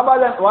ஃபீக்கும்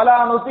அபதன் வலா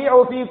நுதிஉ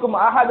ஃபீக்கும்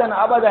அஹதன்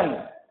அபதன்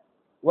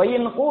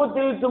வயின்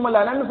கூதில்தும்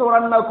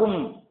லனன்சுரன்னகும்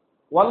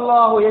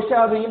வல்லாஹு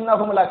யஷஹது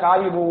இன்னஹும்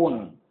லகாதிபூன்.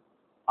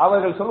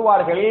 அவர்கள்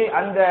சொல்வார்கள்,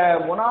 அந்த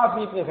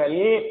முனாஃபிக்குகள்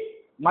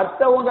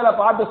மற்றவங்களை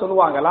பார்த்து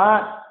சொல்லுவாங்களாம்,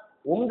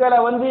 உங்களை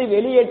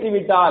வெளியேற்றி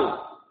விட்டால்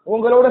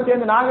உங்களோட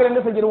சேர்ந்து நாங்கள் என்ன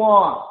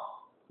செஞ்சிருவோம்?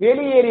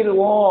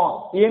 வெளியேறிடுவோம்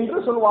என்று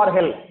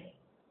சொல்வார்கள்.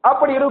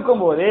 அப்படி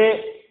இருக்கும்போது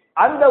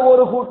அந்த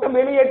ஒரு கூட்டம்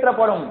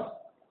வெளியேற்றப்படும்.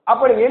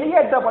 அப்படி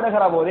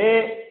வெளியேற்றப்படுகிற போது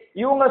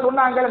இவங்க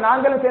சொன்னாங்க,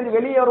 நாங்களும் சேர்ந்து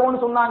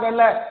வெளியேறுவோம்னு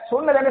சொன்னாங்கல்ல,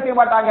 சொன்னது என்ன செய்ய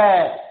மாட்டாங்க?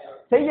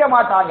 செய்ய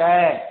மாட்டாங்க.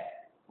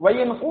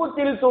 வயின்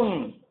கூத்தில்தும்,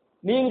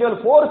 நீங்கள்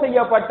போர்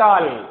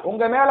செய்யப்பட்டால்,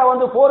 உங்க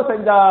மேல போர்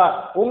செஞ்சா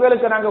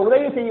உங்களுக்கு நாங்க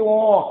உதவி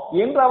செய்வோம்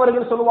என்று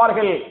அவர்கள்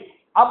சொல்வார்கள்.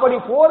 அப்படி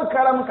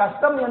போர்க்களம்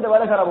கஷ்டம் என்று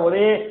வருகிற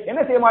போது என்ன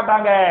செய்ய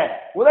மாட்டாங்க?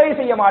 உதவி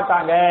செய்ய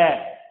மாட்டாங்க.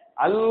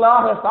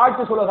 அல்லாஹ்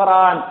சாட்சி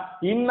சொல்கிறான்,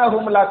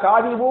 இன்னஹும்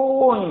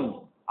லகாதிபூன்,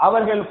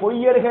 அவர்கள்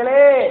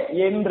பொய்யர்களே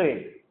என்று.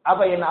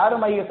 அப்ப என்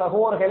அருமை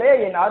சகோதரர்களே,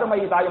 என் அருமை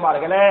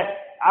தாய்மார்களே,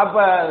 அப்ப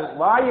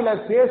வாயில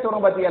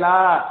பேசுறோம் பத்தியலா,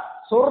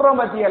 சொல்றோம்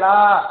பத்தியலா,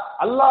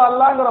 அல்லாஹ்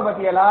அல்லாஹ்ங்கிற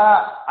பத்தியலா,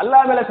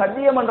 அல்லாஹ் மேல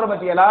சத்தியம் பண்ற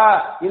பத்தியலா,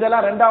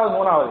 இதெல்லாம் 2வது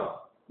 3வது.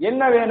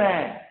 என்ன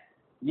வேணும்?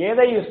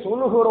 எதை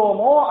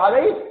சொல்லுகிறோமோ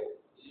அதை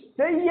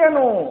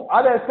செய்யணும்,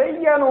 அதை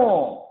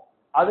செய்யணும்.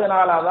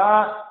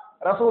 அதனாலதான்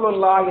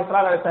ரசூலுல்லாஹி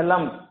ஸல்லல்லாஹு அலைஹி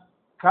வஸல்லம்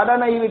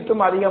கடனை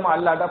விட்டும் அதிகமா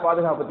அல்லாஹ்ட்ட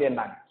பாதுகாப்பு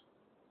தேடினாங்க.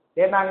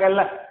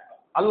 தேடினாங்கல்ல,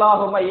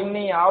 அல்லாஹும்ம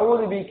இன்னி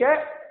அஊது பிக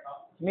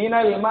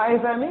மினல்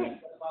மஅஸமி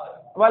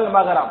வல்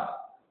மகரம்,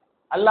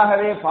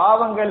 அல்லாஹ்வே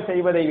பாவங்கள்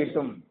செய்வதை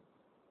விட்டும்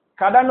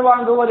கடன்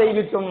வாங்குவதை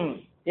விட்டும்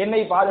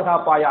என்னை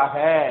பாதுகாப்பாயாக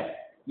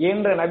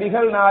என்று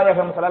நபிகள்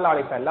நாயகம் ஸல்லல்லாஹு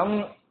அலைஹி வஸல்லம்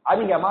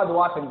அதிகமா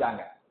துஆ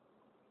செஞ்சாங்க.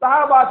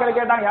 சஹாபாக்கள்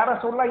கேட்டாங்க, யார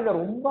சொல்ல இத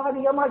ரொம்ப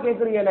அதிகமா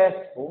கேக்குறீங்களே,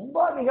 ரொம்ப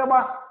அதிகமா.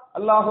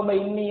 அல்லாஹும்ம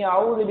இன்னி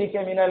அஊது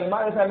பிக மினல்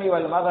மஅஸமி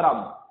வல்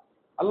மகரம்,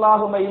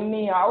 அல்லாஹும்ம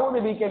இன்னி அஊது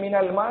பிக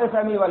மினல்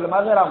மஅஸமி வல்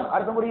மகரம்.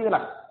 அர்த்தம் புரியுதுல?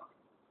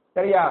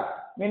 சரியா?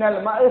 மினல்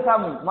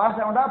மஅஸம்,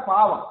 மஅஸம்டா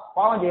பாவம்,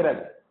 பாவம்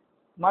செய்யறது.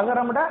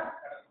 மகரம்டா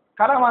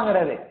கடன்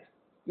வாங்குறது.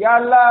 யா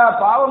அல்லாஹ்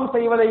பாவம்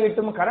செய்வதை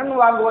விட்டும் கடன்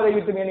வாங்குவதை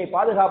விட்டும் என்னை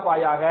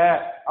பாதுகாப்பாயாக.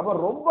 அப்ப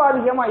ரொம்ப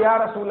அதிகமா யா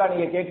ரசூலுல்லாஹ்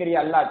நீங்க கேட்கறிய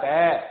அல்லாஹ்ட்ட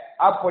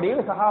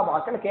அப்படின்னு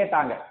சஹாபாக்கள்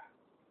கேட்டாங்க.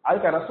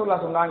 அதுக்கு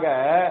ரசூலுல்லாஹ் சொன்னாங்க,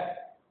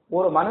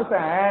 ஒரு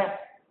மனுஷன்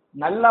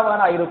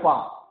நல்லவனா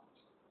இருப்பான்,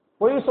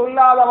 பொய்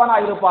சொல்லாதவனா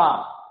இருப்பான்,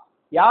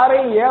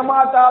 யாரையும்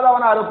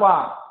ஏமாத்தாதவனா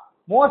இருப்பான்,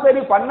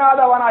 மோசடி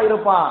பண்ணாதவனா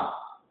இருப்பான்,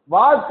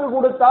 வாக்கு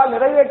கொடுத்தால்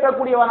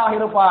நிறைவேற்றக்கூடியவனாக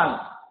இருப்பான்.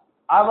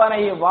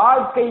 அவனை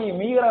வாழ்க்கை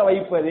மீற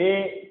வைப்பது,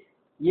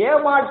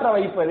 ஏமாற்ற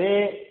வைப்பது,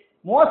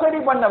 மோசடி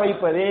பண்ண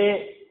வைப்பது,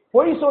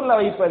 பொய் சொல்ல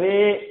வைப்பது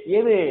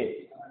எது?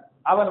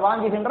 அவன்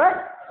வாங்குகின்ற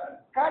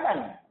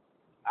கடன்.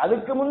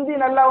 அதுக்கு முந்தி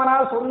நல்லவனா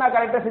சொன்னா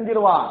கரெக்டா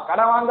செஞ்சிருவான்.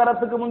 கடன்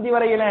வாங்கறதுக்கு முந்தி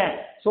வரையில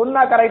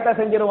சொன்னா கரெக்டா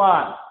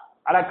செஞ்சிருவான்.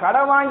 அட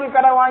கடன் வாங்கி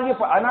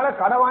அதனால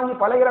கடன் வாங்கி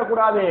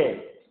பழகிடக்கூடாது.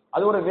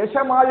 அது ஒரு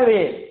விஷ மாதிரி.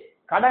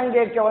 கடன்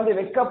கேட்க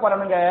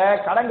வெக்கப்படணுங்க.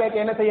 கடன்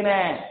கேட்க என்ன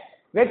செய்யணும்?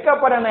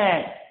 வெக்கப்படணும்.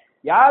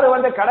 யாரு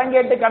கடன்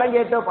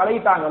கேட்டு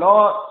பழகிட்டாங்களோ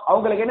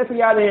அவங்களுக்கு என்ன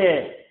செய்யாது?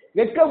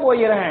 வெக்க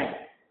போயிறேன்.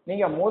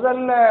 நீங்க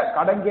முதல்ல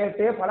கடன்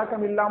கேட்டு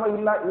பழக்கம் இல்லாம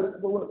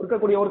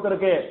இருக்கக்கூடிய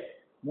ஒருத்தருக்கு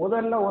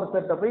முதல்ல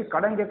ஒருத்தர்கிட்ட போய்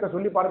கடன் கேட்க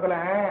சொல்லி பார்க்கல,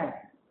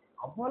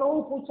 அவ்வளவு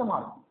கூச்சமா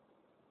இருக்கும்.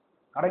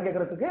 கடன்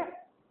கேட்கறதுக்கு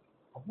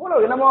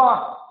அவ்வளவு என்னமோ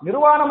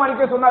நிர்வாணம்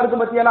அளிக்க சொன்னா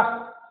இருக்கும் பத்தியலா,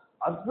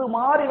 அது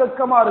மாதிரி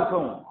வெக்கமா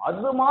இருக்கும்,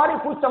 அது மாதிரி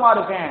கூச்சமா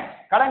இருக்கேன்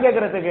கடன்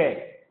கேட்கறதுக்கு.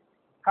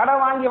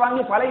 கடன்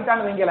வாங்கி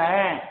பழகிட்டான்னு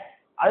வைங்களேன்.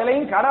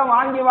 அதுலயும் கடன்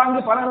வாங்கி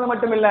பழகிறது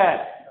மட்டும் இல்ல,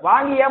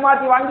 வாங்கி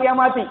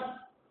ஏமாத்தி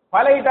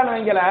பழகிட்டான்னு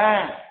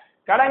வைங்களேன்.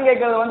 கடன்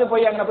கேட்கறது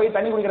போய் அங்க போய்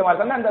தண்ணி குடிக்கிற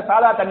மாதிரி தானே, இந்த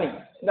சாதா தண்ணி,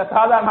 இந்த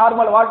சாதா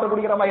நார்மல் வாட்டர்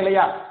குடிக்கிற மாதிரி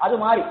இல்லையா, அது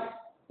மாதிரி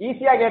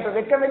ஈஸியா கேட்டு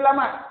வெக்கம் இல்லாம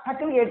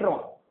டக்குன்னு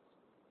கேட்டுருவோம்.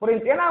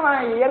 புரியுது? ஏன்னா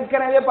நான்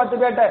ஏற்கனவே 10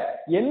 பேர்ட்ட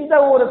எந்த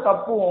ஒரு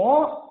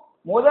தப்பும்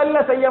முதல்ல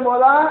செய்யும்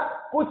போதுதான்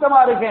கூச்சமா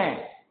இருக்கேன்,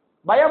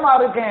 பயமா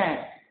இருக்கேன்,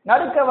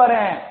 நடுக்க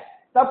வரேன்.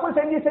 தப்பு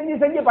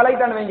செஞ்சு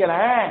பழகிட்டான்னு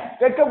வைங்களேன்,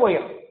 வெக்க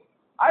போயிடும்.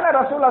 அதனால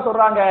ரசூலுல்லாஹ்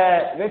சொல்றாங்க,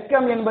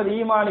 வெக்கம் என்பது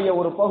ஈமானிய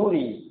ஒரு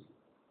பகுதி,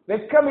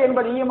 வெக்கம்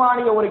என்பது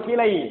ஈமானிய ஒரு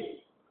கிளை.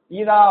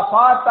 இதா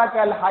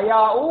ஃபாத்தகல்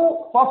ஹயாஉ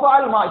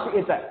ஃபஃஅல் மா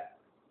ஷி'த.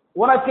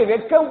 உனக்கு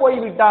வெக்கம்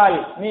போய்விட்டால்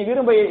நீ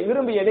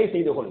விரும்பியதை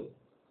செய்து கொள்.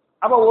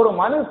 அப்ப ஒரு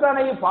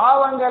மனுஷனை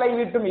பாவங்களை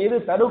விட்டும் எது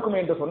தடுக்கும்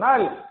என்று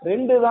சொன்னால்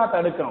 2 தான்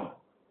தடுக்கணும்.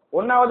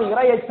 ஒன்னாவது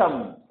இறையச்சம்,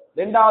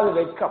 2வது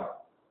வெக்கம்.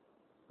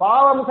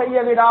 பாவம் செய்ய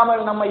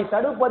விடாமல் நம்மை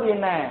தடுப்பது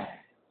என்ன?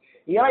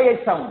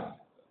 இறையச்சம்.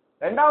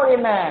 2வது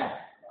என்ன?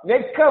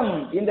 வெக்கம்.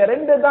 இந்த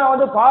 2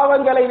 தான்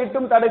பாவங்களை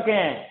விட்டும்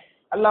தடுக்கேன்.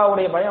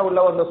 அல்லாஹ்வுடைய பயம்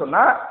உள்ளவர்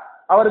சொன்னா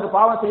அவருக்கு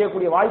பாவம்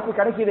செய்யக்கூடிய வாய்ப்பு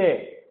கிடைக்குது.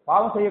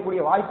 பாவம்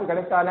செய்யக்கூடிய வாய்ப்பு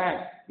கிடைச்சாலே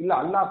இல்ல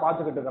அல்லாஹ்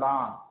பார்த்துக்கிட்டு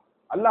இருக்கிறான்,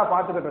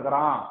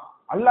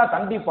 அல்லாஹ்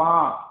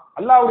கண்டிப்பான்,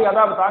 அல்லாஹ்வுடைய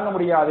அதாப தாங்க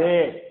முடியாது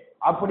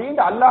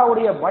அப்படின்னு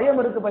அல்லாஹ்வுடைய பயம்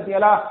இருக்கு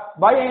பத்தியலா.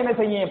 பயம் என்ன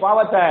செய்யும்?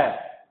 பாவத்தை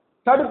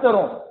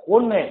தடுத்துரும்.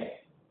 ஒண்ணு.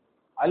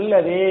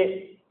 அல்லது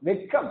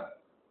வெக்கம்.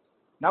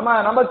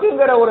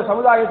 நமக்குங்கிற ஒரு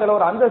சமுதாயத்துல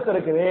ஒரு அந்தஸ்து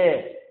இருக்குது,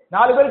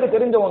 4 பேருக்கு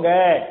தெரிஞ்சவங்க.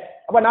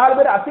 அப்ப 4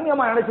 பேர்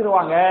அசிங்கமா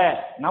நினைச்சிருவாங்க.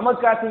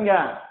 நமக்கு அசிங்க,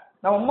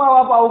 நம்ம அம்மா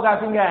பாப்பாவுக்கு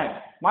அசிங்க,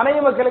 மனைவி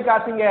மக்களுக்கு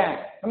அசிங்க,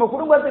 நம்ம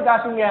குடும்பத்துக்கு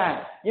அசிங்க.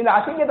 இந்த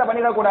அசிங்கத்தை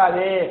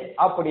பண்ணிடக்கூடாது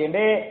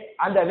அப்படின்னு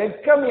அந்த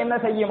வெக்கம் என்ன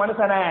செய்யும்?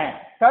 மனுஷனை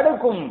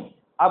தடுக்கும்.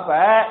 அப்ப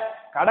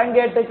கடன்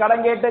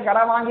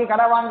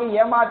வாங்கி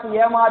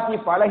ஏமாத்தி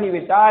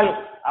பழகிவிட்டால்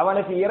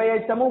அவனுக்கு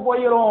இறையச்சமும்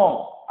போயிரும்,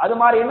 அது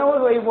மாதிரி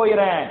என்னவும்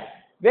போயிரும்,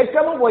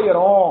 வெக்கமும்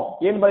போயிரும்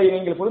என்பதை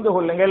நீங்கள் புரிந்து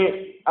கொள்ளுங்கள்.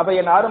 அப்ப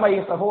என் அருமை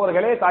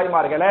சகோதரர்களே,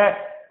 தாய்மார்களே,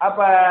 அப்ப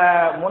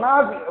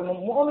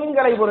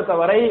முஃமின்களை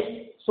பொறுத்தவரை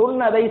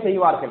சொன்னதை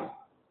செய்வார்கள்,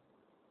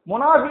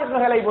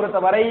 முனாஃபிக்குகளை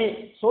பொறுத்தவரை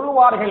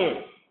சொல்வார்கள்,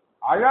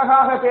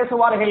 அழகாக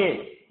பேசுவார்கள்,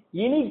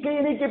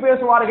 இனிக்கு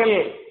பேசுவார்கள்.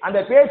 அந்த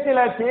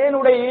பேச்சில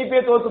தேனுடைய இனிப்பே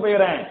தோத்து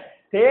போயிடும்,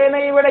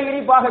 தேனை விட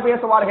இனிப்பாக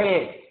பேசுவார்கள்.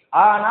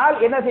 ஆனால்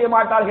என்ன செய்ய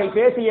மாட்டார்கள்?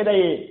 பேசியதை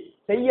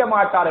செய்ய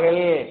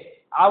மாட்டார்கள்.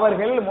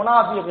 அவர்கள்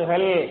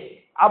முனாஃபிக்குகள்.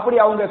 அப்படி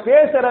அவங்க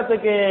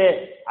பேசுறதுக்கு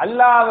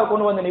அல்லாஹ்வை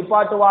கொண்டு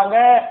நிப்பாட்டுவாங்க,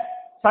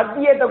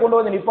 சத்தியத்தை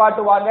கொண்டு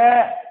நிப்பாட்டுவாங்க.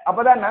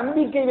 அப்பதான்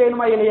நம்பிக்கை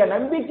வேணுமா இல்லையா?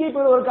 நம்பிக்கை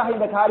பெறுவதற்காக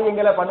இந்த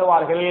காரியங்களை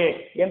பண்ணுவார்கள்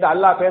என்று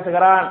அல்லாஹ்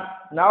பேசுகிறான்.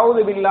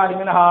 நவுது பில்லாஹி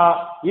மின்ஹா.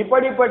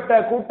 இப்படிப்பட்ட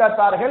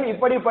கூட்டத்தார்கள்,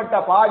 இப்படிப்பட்ட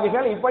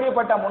பாவிகள்,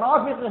 இப்படிப்பட்ட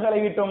முனாஃபிக்குகளை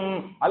விட்டும்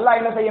அல்லாஹ்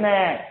என்ன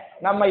செய்யணும்?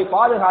 நம்மை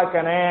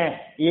பாதுகாக்கணும்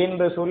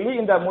என்று சொல்லி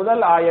இந்த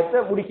முதல் ஆயத்தை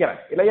முடிக்கிறேன்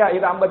இல்லையா?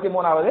 இது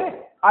 53வது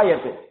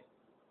ஆயத்து.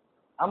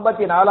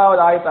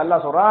 54வது ஆயத்து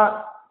அல்லாஹ் சொல்றான்,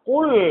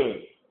 குல்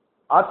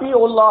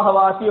அத்தியுல்லாஹ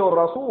வ அத்தியுர்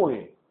ரசூல்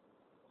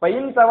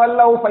ஃபைன்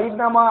தவல்லவ்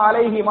ஃபைன்னமா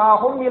அலைஹி மா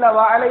ஹும்மில வ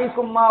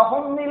அலைக்கும் மா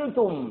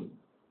ஹும்மில்தும்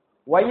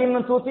வ இன்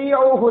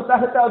துதீஉஹு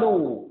தஹ்தது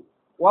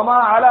வ மா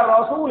அலா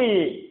ரசூலி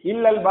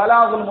இல்லல்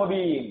பலாகுல்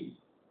முபீன்.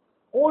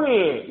 குல்,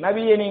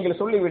 நபியே நீங்கள்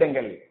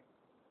சொல்லிவிடுங்கள்,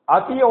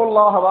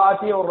 அத்தியுல்லாஹ வ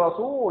அத்தியுர்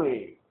ரசூல்,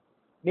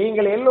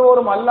 நீங்கள்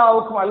எல்லோரும்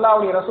அல்லாஹ்வுக்கும்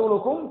அல்லாஹ்வுடைய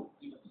ரசூலுக்கும்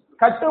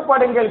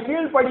கட்டுப்படுங்கள்,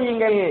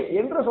 கீழ்ப்படியுங்கள்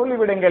என்று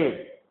சொல்லிவிடுங்கள்.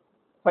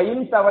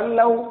 ஃபைன்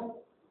தவல்லவ்,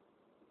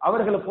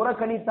 அவர்கள்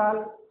புறக்கணித்தால்,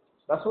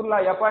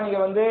 ரசூலுல்லாஹ் எப்பா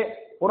நீங்க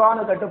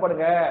குர்ஆனு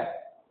கட்டுப்படுங்க,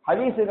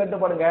 ஹதீஸு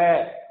கட்டுப்படுங்க,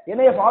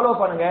 என்னைய ஃபாலோ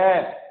பண்ணுங்க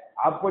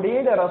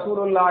அப்படின்னு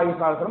ரசூலுல்லாஹி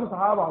ஸல்லல்லாஹு அலைஹி வஸல்லம்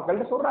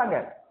சஹாபாக்கள் சொல்றாங்க.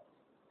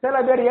 சில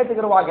பேர்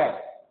ஏத்துக்குவாங்க,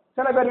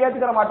 சில பேர்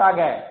ஏத்துக்கிற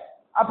மாட்டாங்க.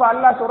 அப்ப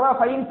அல்லாஹ் சொல்றா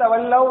ஃபைன்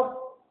தவல்லவ்,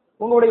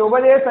 உங்களுடைய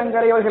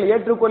உபதேசங்களை அவர்கள்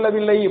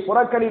ஏற்றுக்கொள்ளவில்லை,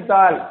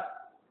 புறக்கணித்தால்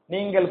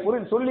நீங்கள்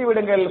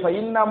சொல்லிவிடுங்கள்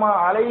ஃபைன்னமா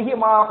அலைஹி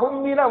மா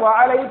ஹும்மில வ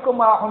அலைக்கும்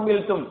மா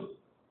ஹும்மில்தும்,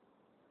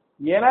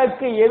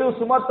 எனக்கு எது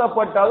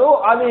சுமத்தப்பட்டதோ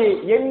அது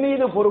என்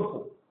மீது பொறுப்பு,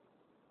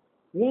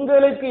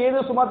 உங்களுக்கு எது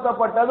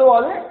சுமத்தப்பட்டதோ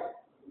அது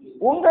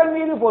உங்கள்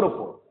மீது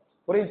பொறுப்பு.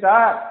 புரியுதா?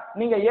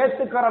 நீங்க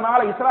ஏத்துக்கறனால,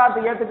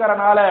 இஸ்லாத்தை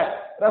ஏத்துக்கறனால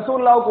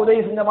ரசூலுல்லாஹ்வுக்கு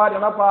உதவி செஞ்ச மாதிரி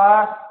நினைப்பா,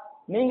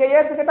 நீங்க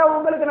ஏத்துக்கிட்டா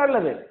உங்களுக்கு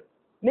நல்லது,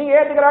 நீங்க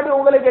ஏத்துக்கிறாட்டி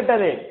உங்களுக்கு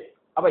கெட்டது.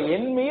 அப்ப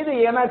என் மீது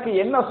எனக்கு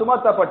என்ன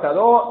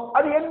சுமத்தப்பட்டதோ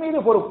அது என் மீது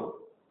பொறுப்பு,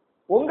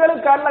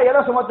 உங்களுக்கு அல்ல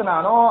எதை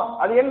சுமத்தினானோ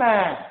அது என்ன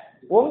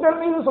உங்கள்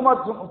மீது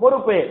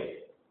பொறுப்பு.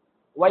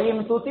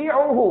 வயின்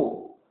துதிஊஹு,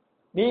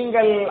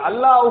 நீங்கள்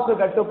அல்லாஹ்வுக்கு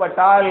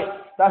கட்டுப்பட்டால்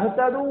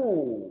தஹ்தது,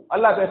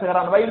 அல்லாஹ்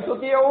பேசுகிறான். வயின்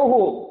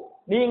துதிஊஹு,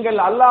 நீங்கள்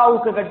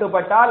அல்லாஹ்வுக்கு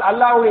கட்டுப்பட்டால்,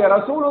 அல்லாஹ்வுடைய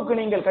ரசூலுக்கு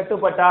நீங்கள்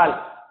கட்டுப்பட்டால்,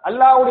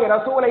 அல்லாஹ்வுடைய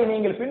ரசூலை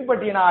நீங்கள்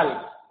பின்பற்றினால்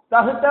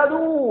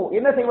தஹ்தது,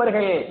 என்ன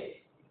செய்வீர்கள்?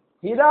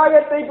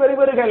 ஹிதாயத்தை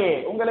பெறுவீர்கள்.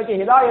 உங்களுக்கு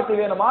ஹிதாயத்து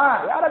வேணுமா?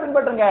 யாரை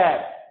பின்பற்றுங்க?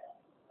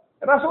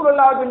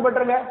 ரசூலுல்லாஹ்வை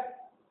பின்பற்றுங்க.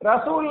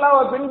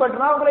 ரசூலுல்லாஹ்வை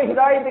பின்பற்றினா உங்களுக்கு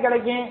ஹிதாயத்து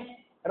கிடைக்கும்.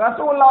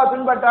 ரசூலுல்லாஹ்வை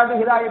பின்பற்றாட்டி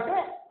ஹிதாயத்து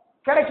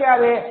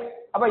கிடைக்காது.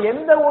 அப்ப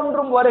எந்த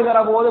ஒன்றும் வருகிற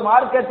போது,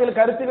 மார்க்கத்தில்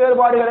கருத்து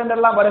வேறுபாடுகள்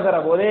என்றெல்லாம் வருகிற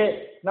போது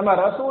நம்ம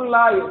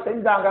ரசூலுல்லாஹ்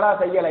செஞ்சாங்களா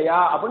செய்யலையா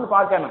அப்படின்னு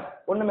பார்க்கணும்.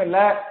 ஒண்ணுமில்ல,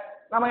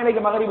 நம்ம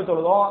இன்னைக்கு மகரிபு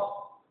தொழுதோம்,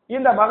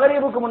 இந்த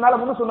மகரிபுக்கு முன்னால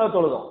முன்னு சுன்னத்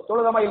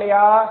தொழுதோமா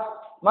இல்லையா?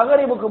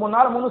 மகரிபுக்கு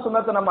முன்னால் முன்னு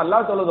சுன்னத்தை நம்ம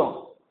எல்லாம் தொழுதோம்.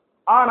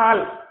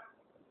 ஆனால்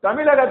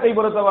தமிழகத்தை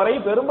பொறுத்தவரை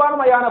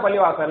பெரும்பான்மையான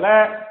பள்ளிவாசல்ல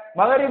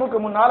மகரிபுக்கு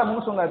முன்னால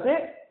முன்னு சுன்னத்து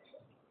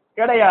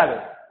கிடையாது,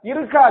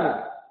 இருக்காது.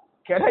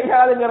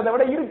 கிடையாதுங்கிறத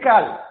விட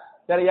இருக்காது.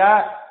 சரியா?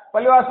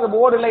 பள்ளிவாசல்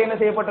போர்டுல என்ன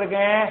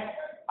செய்யப்பட்டிருக்கேன்,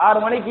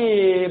 6 மணிக்கு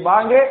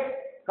பாங்கு,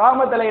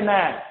 காமத்துல என்ன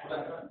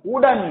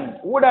உடன்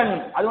உடன்,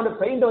 அது வந்து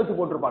பெயிண்ட் வச்சு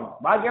போட்டிருப்பாங்க.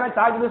 பாக்கியான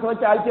சாக்கு பீஸ்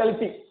வச்சு அழிச்சு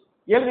அழிச்சு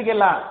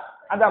எழுதிக்கலாம்.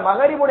 அந்த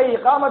மகரிபுடைய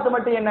இகாமத்து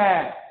மட்டும் என்ன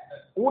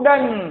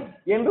உடன்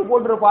என்று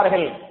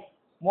போட்டிருப்பார்கள்.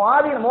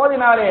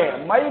 மோதினாலே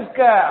மைக்க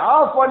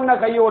ஆஃப் பண்ண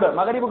கையோடு,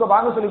 மகரிபுக்கு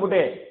பாங்க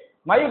சொல்லிவிட்டு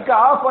மைக்க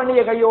ஆஃப்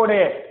பண்ணிய கையோடு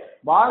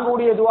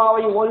பாங்குடைய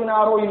துவாவை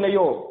ஓதினாரோ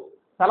இல்லையோ,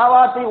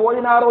 சலவாத்தை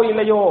ஓதினாரோ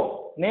இல்லையோ,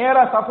 நேர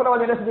சஃப்ல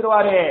வந்து என்ன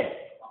செஞ்சிருவாரு,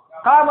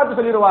 காமத்து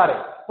சொல்லிடுவாரு.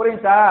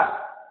 புரியுதா?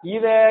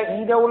 இத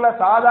இங்க உள்ள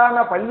சாதாரண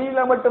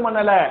பள்ளியில மட்டும்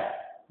பண்ணல,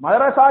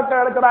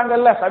 மதரசாக்கள்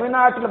நடத்துறாங்கல்ல,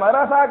 தமிழ்நாட்டில்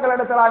மதரசாக்கள்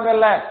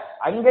நடத்துறாங்கல்ல,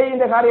 அங்கேயும்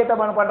இந்த காரியத்தை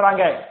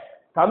பண்றாங்க.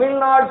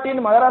 தமிழ்நாட்டின்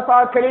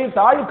மதரசாக்களில்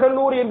தாய்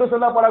கல்லூரி என்று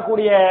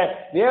சொல்லப்படக்கூடிய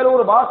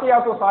வேலூர்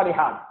பாசியாத்து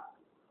சாலிஹான்,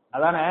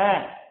 அதானே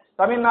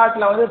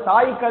தமிழ்நாட்டில் வந்து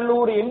தாய்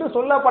கல்லூரி என்று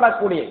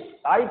சொல்லப்படக்கூடிய,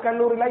 தாய்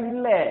கல்லூரில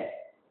இல்ல,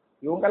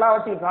 இவங்கெல்லாம்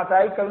வச்சு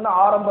தாய் கல்லூரி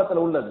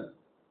ஆரம்பத்தில் உள்ளது.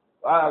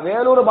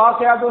 வேலூர்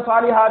பாசியாத்து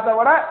சாலிஹாத்தை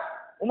விட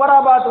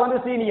உமராபாத் வந்து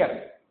சீனியர்.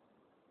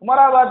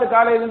 உமராபாத்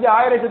காலேஜ் வந்து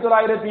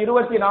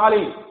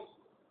 1924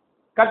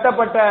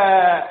 கட்டப்பட்ட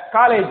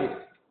காலேஜ்.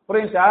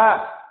 புரியுதா?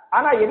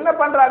 ஆனா என்ன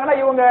பண்றாங்கன்னா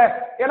இவங்க,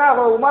 ஏன்னா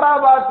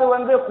உமராபாத்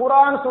வந்து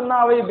குர்ஆன்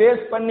சுன்னாவை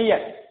பேஸ் பண்ணிய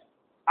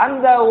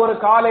அந்த ஒரு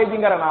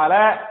காலேஜ்ங்கறனால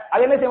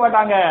அது என்ன செய்ய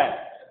மாட்டாங்க,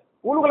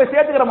 ஊருக்குள்ள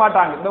சேர்த்துக்கிற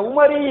மாட்டாங்க. இந்த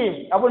உமரி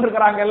அப்படின்னு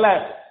இருக்கிறாங்கல்ல,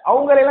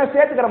 அவங்களெல்லாம்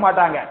சேர்த்துக்கிற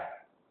மாட்டாங்க.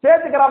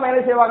 சேர்த்துக்கிறாம என்ன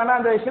செய்வாங்கன்னா,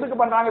 அந்த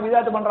ஷிர்க் பண்றாங்க,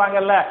 விதாத்து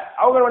பண்றாங்கல்ல,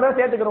 அவங்களோட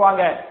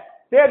சேர்த்துக்கிடுவாங்க.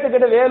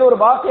 சேர்த்துக்கிட்டு வேலூர்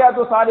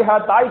பாசியாத்து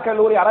சாலிஹாத் தாய்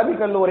கல்லூரி, அரபி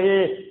கல்லூரி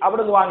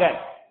அப்படிங்குவாங்க.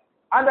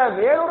 அந்த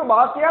வேலூர்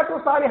பாசியாத்து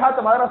சாலிஹாத்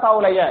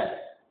மதரசாவுலயே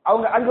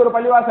அவங்க அங்க ஒரு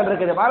பள்ளிவாசல்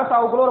இருக்குது,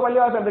 மதரசாவுக்குள்ள ஒரு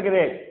பள்ளிவாசல்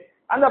இருக்குது.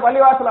 அந்த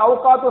பள்ளிவாசல்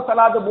அவுகாத்து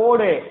சலாத்து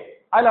போர்டு,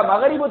 அதுல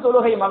மகரிபு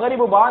தொழுகை,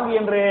 மகரிபு பாங்கு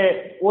என்று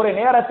ஒரு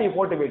நேரத்தை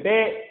போட்டுவிட்டு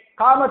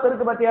காமத்து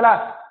இருக்கு பத்தியலா,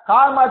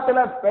 காமத்துல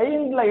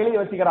பெயிண்ட்ல எழுதி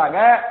வச்சுக்கிறாங்க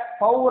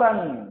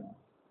ஃபௌரன்.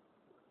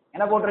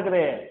 என்ன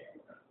போட்டிருக்குது?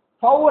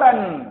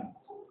 ஃபௌரன்.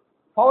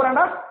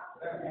 ஃபௌரனா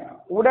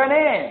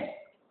உடனே,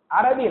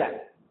 அரபில,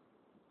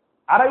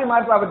 அரபி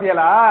மார்க்கா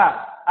பத்தியலா,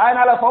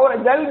 அதனால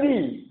ஃபௌரன் ஜல்தி.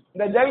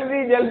 இந்த ஜல்தி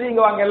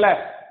ஜல்திங்க வாங்கல்ல,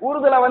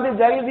 உருதுல வந்து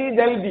ஜல்தி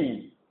ஜல்தி,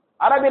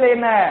 அரபில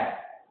என்ன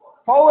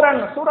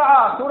ஃபௌரன். சுரா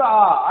சுரா,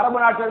 அரபு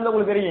நாட்டுல இருந்து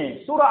உங்களுக்கு தெரியும்.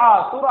 சுரா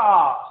சுரா,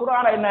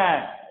 சுரான என்ன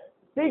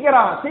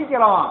சீக்கிரம்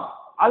சீக்கிரம்.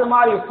 அது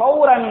மாதிரி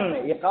ஃபௌரன்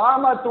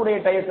இகாமத்துடைய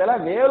டயத்துல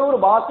வேலூர்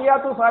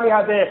பாசியாத்து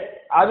சாலிஹாத்,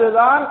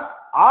 அதுதான்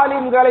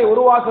ஆலிம்களை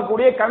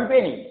உருவாக்கக்கூடிய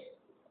கம்பெனி.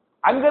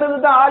 அங்கிருந்து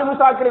தான்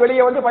ஆலிமுசாக்கள்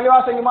வெளியே வந்து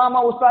பள்ளிவாசல்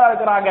இமாமா உஸ்தாதா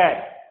இருக்கிறாங்க.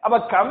 அப்ப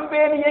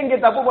கம்பெனியே இங்க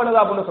தப்பு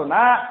பண்ணுது அப்படின்னு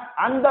சொன்னா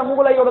அந்த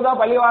மூளையோடு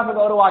தான்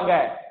பள்ளிவாசலுக்கு வருவாங்க.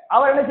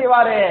 அவர் என்ன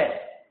செய்வாரு,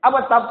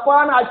 அப்ப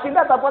தப்பான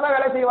அச்சுண்டா தப்பதான்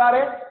வேலை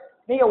செய்வாரு.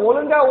 நீங்க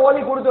ஒழுங்கா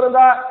ஓதி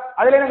கொடுத்துருந்தா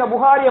அதுல நீங்க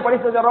புகாரிய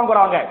படிச்சு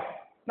தர்றோங்கிறாங்க.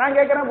 நான்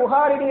கேட்கிறேன்,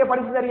 புகாரி நீங்க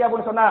படிச்சு தரீங்க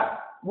அப்படின்னு சொன்னா,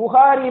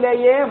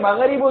 புகாரிலேயே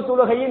மகரிபு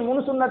தொழுகையின்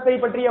முன் சுன்னத்தை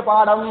பற்றிய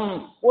பாடம்,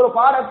 ஒரு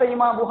பாடத்தை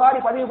இமாம் புகாரி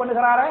பதிவு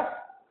பண்ணுகிறாரு.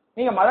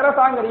 நீங்க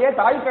மதரசாங்கிறிய,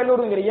 தாய்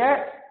கல்லூரிங்கிறிய,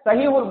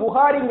 சஹீஹுல்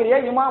புகாரிங்கிறிய,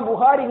 இமாம்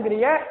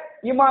புகாரிங்கிறிய,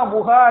 இமாம்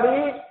புகாரி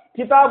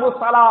கிதாபு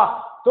ஸலா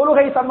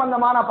தொழுகை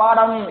சம்பந்தமான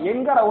பாடம்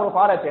என்கிற ஒரு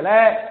பாடத்துல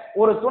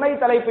ஒரு துணை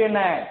தலைப்பு என்ன,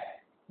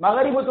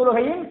 மகரிபு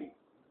தொழுகையின்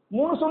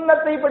முன்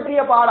சுன்னத்தை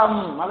பற்றிய பாடம்.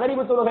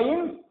 மகரிபு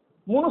தொழுகையின்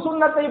முனு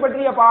சுன்னத்தை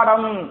பற்றிய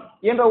பாடம்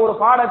என்ற ஒரு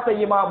பாடத்தை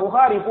இமாம்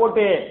புகாரி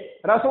போட்டு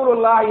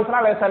ரசூலுல்லாஹி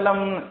ஸல்லல்லாஹு அலைஹி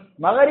வஸல்லம்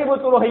மகரிபு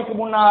தொழுகைக்கு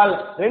முன்னால்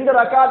 2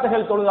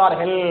 ரக்காத்துகள்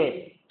தொழுதார்கள்.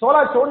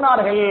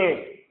 சொன்னார்கள்,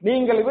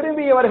 நீங்கள்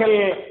விரும்பியவர்கள்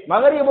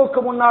மகரிபுக்கு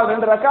முன்னால்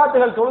 2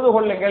 ரக்காத்துகள் தொழுது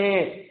கொள்ளுங்கள்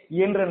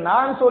என்று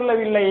நான்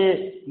சொல்லவில்லை,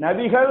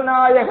 நபிகள்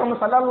நாயகம்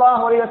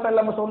ஸல்லல்லாஹு அலைஹி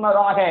வஸல்லம்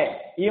சொன்னதாக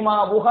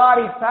இமாம்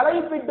புகாரி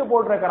தலைப்பிட்டு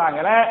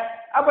போட்டிருக்கிறாங்களே.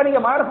 அப்ப நீங்க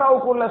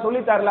மதரசாவுக்குள்ள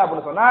சொல்லி தரல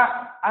அப்படின்னு சொன்னா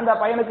அந்த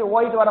பையனுக்கு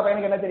ஓய்ட்டு வர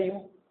பையனுக்கு என்ன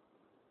தெரியும்?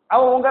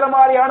 அவன் உங்கள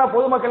மாதிரியான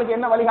பொதுமக்களுக்கு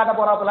என்ன வழிகாட்ட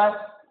போறாப்புல?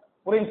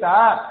 புரியுதா?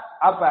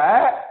 அப்ப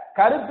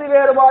கருத்து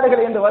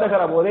வேறுபாடுகள் என்று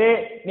வருகிற போது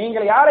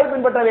நீங்கள் யாரை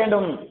பின்பற்ற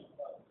வேண்டும்?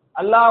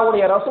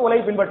 அல்லாஹ்வுடைய ரசூலை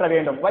பின்பற்ற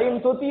வேண்டும். வயின்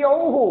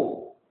துதியூஹு,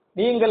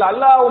 நீங்கள்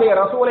அல்லாஹ்வுடைய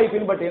ரசூலை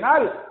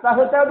பின்பற்றினால்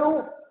தஹ்தது,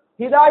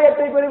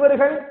 ஹிதாயத்தை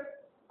பெறுவீர்கள்.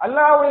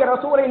 அல்லாஹ்வுடைய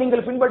ரசூலை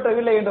நீங்கள்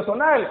பின்பற்றவில்லை என்று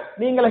சொன்னால்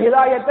நீங்கள்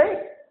ஹிதாயத்தை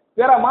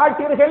பெற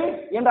மாட்டீர்கள்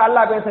என்று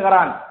அல்லாஹ்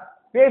பேசுகிறான்.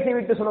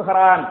 பேசிவிட்டு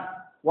சொல்கிறான்,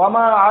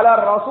 வமா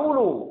அலர்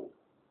ரசூலு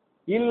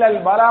இல்லல்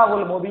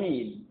பலாகுல்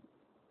முபீன்,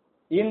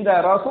 இந்த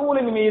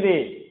ரசூலின் மீது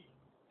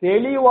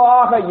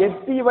தெளிவாக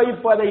எத்தி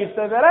வைப்பதை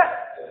தவிர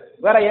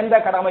வேற எந்த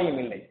கடமையும்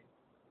இல்லை.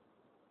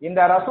 இந்த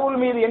ரசூல்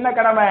மீது என்ன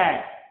கடமை?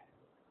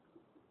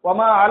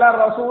 வமா அலர்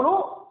ரசூலு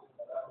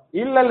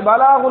இல்லல்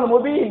பலாகுல்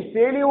முபீன்,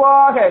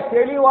 தெளிவாக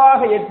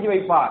எத்தி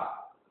வைப்பார்.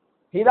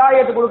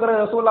 ஹிதாயத்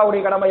கொடுக்கிறது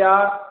ரசூலுல்லாஹ்வுடைய கடமையா?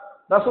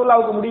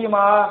 ரசூலுல்லாஹ்வுக்கு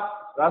முடியுமா?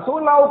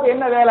 ரசூலுல்லாஹ்வுக்கு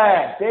என்ன வேலை?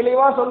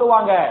 தெளிவா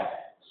சொல்லுவாங்க,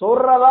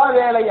 சொல்றதா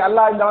வேலை.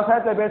 அல்லாஹ் இந்த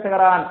வசனத்தை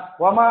பேசுகிறான்,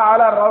 வமா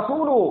அலர்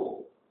ரசூலு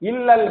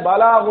இல்லல்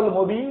பலாகுல்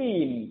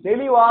முபீன்,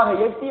 தெளிவாக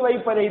எட்டி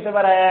வைப்பதை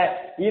தவிர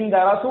இந்த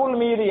ரசூல்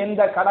மீது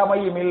எந்த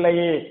கடமையும் இல்லை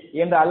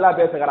என்று அல்லாஹ்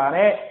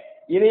பேசுகிறானே.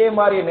 இதே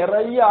மாதிரி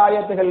நிறைய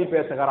ஆயத்துகள்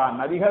பேசுகிறான்.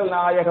 நபிகள்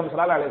நாயகம்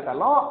ஸல்லல்லாஹு அலைஹி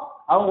வஸல்லம்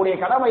அவங்களுடைய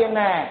கடமை என்ன?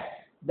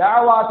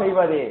 தாவா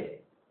செய்வது,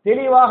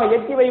 தெளிவாக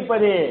எட்டி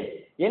வைப்பது.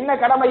 என்ன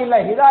கடமை இல்லை?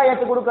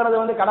 ஹிதாயத்து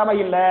கொடுக்கிறது கடமை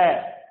இல்லை.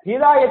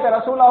 ஹிதாயத்தை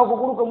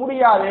ரசூலுல்லாஹ்வுக்கு கொடுக்க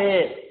முடியாது.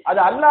 அது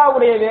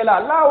அல்லாஹ்வுடைய வேலை,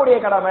 அல்லாஹ்வுடைய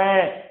கடமை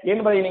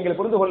என்பதை நீங்கள்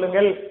புரிந்து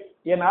கொள்ளுங்கள்.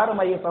 என்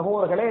அருமை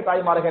சகோதரர்களே,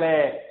 தாய்மார்களே,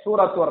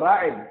 சூரத்துர்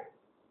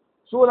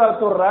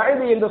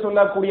ரஅத் என்று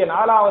சொல்லக்கூடிய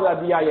 4வது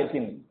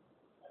அத்தியாயத்தின்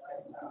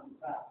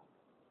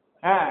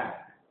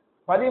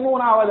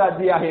 13வது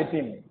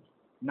அத்தியாயத்தின்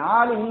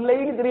 4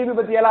 இல்லைன்னு தெரியுது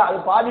பத்தியலா, அது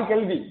பாதி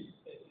கேள்வி.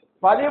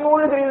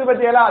 13 தெரியுது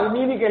பத்தியலா, அது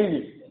மீதி கேள்வி.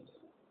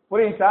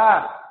 புரியுதா?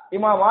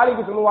 இமாம்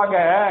மாலிக் சொல்லுவாங்க,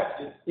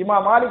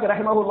 இமாம் மாலிக்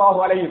ரஹ்மத்துல்லாஹி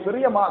அலைஹி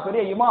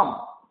பெரிய இமாம்,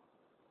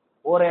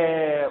 ஒரு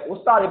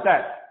உஸ்தாதிட்ட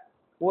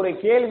ஒரு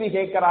கேள்வி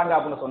கேட்கிறாங்க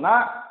அப்படின்னு சொன்னா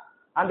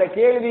அந்த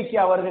கேள்விக்கு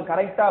அவருக்கு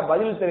கரெக்டா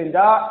பதில்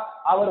தெரிஞ்சா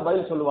அவர்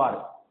பதில் சொல்லுவார்.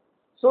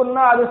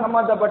 சொன்னா அது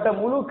சம்பந்தப்பட்ட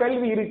முழு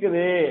கல்வி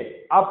இருக்குது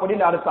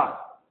அப்படின்னு அர்த்தம்.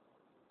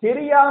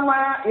 தெரியாம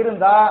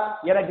இருந்தா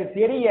எனக்கு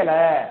தெரியல,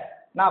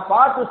 நான்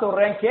பார்த்து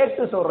சொல்றேன்,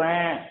 கேட்டு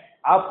சொல்றேன்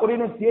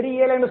அப்படின்னு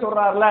தெரியலன்னு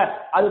சொல்றாருல,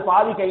 அது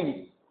பாதி கல்வி.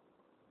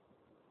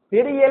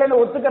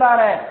 தெரியலன்னு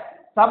ஒத்துக்கிறாரு,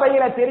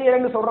 சபையில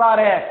தெரியலன்னு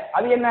சொல்றாரு,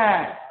 அது என்ன?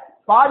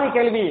 பாதி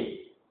கேள்வி.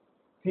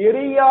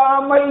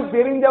 தெரியாமல்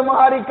தெரிஞ்ச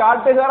மாதிரி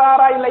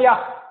காட்டுகிறாரா இல்லையா,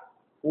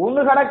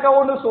 ஒண்ணு கடக்க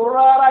ஒண்ணு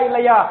சொல்றாரா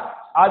இல்லையா,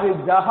 அது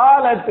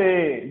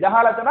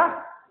ஜஹாலத்துனா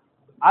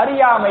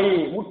அறியாமை,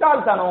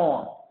 முட்டாள்தனம்.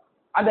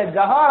 அந்த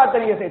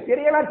ஜஹாலத்தை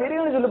தெரியலாம்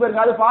தெரியும்னு சொல்லி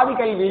போயிருங்க, அது பாதி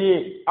கல்வி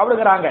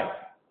அப்படிங்கிறாங்க.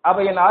 அப்ப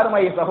என்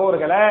அருமை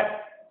சகோதரர்களே,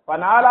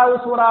 4வது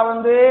சூரா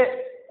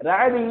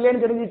ரஅத்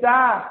இல்லைன்னு தெரிஞ்சுட்டா,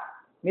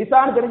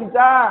 நிசான்னு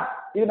தெரிஞ்சுட்டா,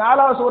 இது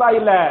 4வது சூரா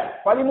இல்ல,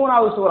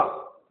 13வது சூரா.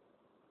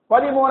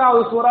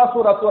 13வது சூரா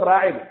சூரத்துர்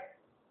ரஅத்.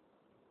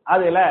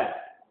 அதுல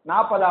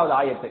 40வது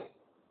ஆயத்து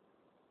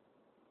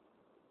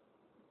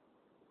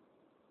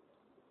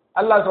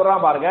அல்லாஹ்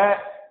சொல்றான் பாருங்க,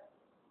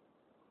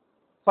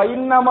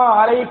 ஃபைன்னமா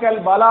அலைக்கல்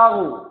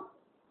பலாகு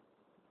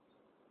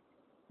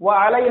வ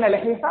அலைனல்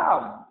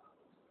ஹிசாப்.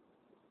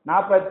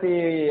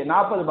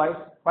 40 பாய்,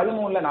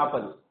 13ல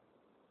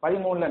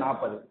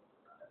 40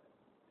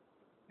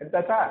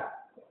 எடுத்தாச்சா?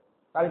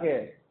 அதுக்கு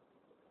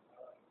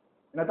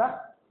என்னத்தா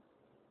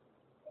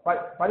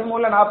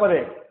 13ல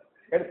 40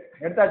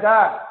 எடுத்தாச்சா?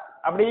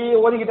 அப்படி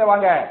ஓதிக்கிட்ட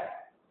வாங்க,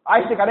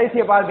 ஆயத்து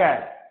கடைசியை பாருங்க.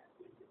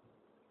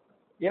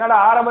 என்னடா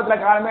ஆரம்பத்துல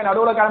காலமே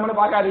நடுவுல காலமே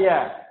பார்க்காதீங்க,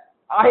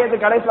 ஆயத்து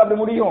கடைசியில் அப்படி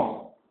முடியும்.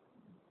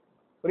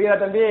 புரியுதா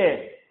தம்பி?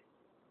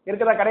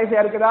 இருக்குதா?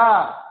 கடைசியா இருக்குதா?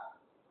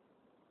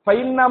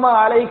 ஃபைன்னமா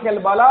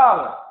அலைக்கல்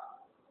பலாக்,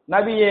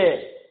 நபியே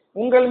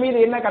உங்கள் மீது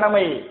என்ன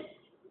கடமை?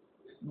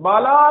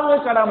 பலாகு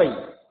கடமை.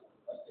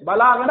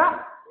 பலாகுனா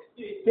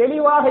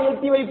தெளிவாக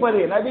எட்டி வைப்பது.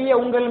 நபியே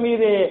உங்கள்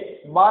மீது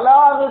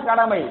பலாகு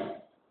கடமை,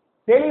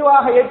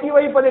 தெளிவாக எட்டி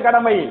வைப்பது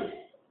கடமை.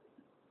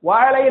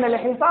 வஅலைனல்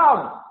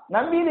ஹிசாப்,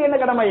 நம்பீது என்ன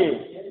கடமை?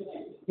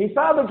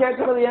 ஹிசாபு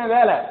கேட்கறது ஏன்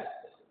வேலை?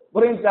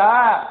 புரியுதா?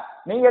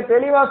 நீங்க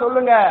தெளிவா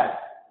சொல்லுங்க,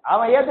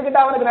 அவன்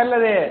ஏத்துக்கிட்டா அவனுக்கு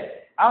நல்லது,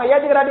 அவன்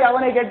ஏத்துக்கிறாட்டி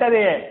அவனை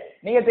கெட்டது.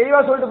 நீங்க தெளிவா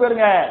சொல்லிட்டு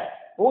போயிருங்க.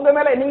 உங்க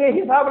மேல நீங்க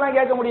ஹிசாப்லாம்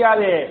கேட்க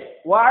முடியாது.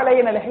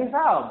 வஅலைனல்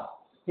ஹிசாப்,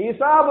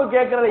 ஹிசாபு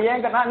கேட்கறது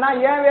ஏன்?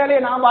 நான் என் வேலையை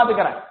நான்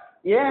பாத்துக்கிறேன்,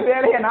 என்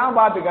வேலையை நான்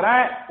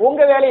பாத்துக்கிறேன்,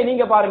 உங்க வேலையை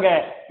நீங்க பாருங்க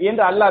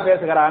என்று அல்லாஹ்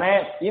பேசுகிறானே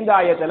இந்த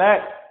ஆயத்துல.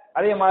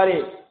 அதே மாதிரி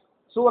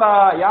சூரா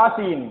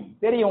யாசீன்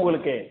தெரியும்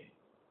உங்களுக்கு,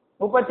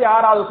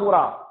 36வது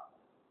சூரா,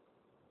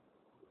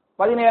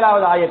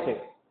 17வது ஆயத்து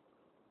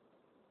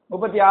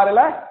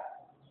 36ல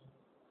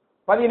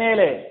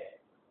 17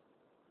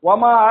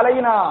 வமா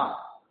அலைனா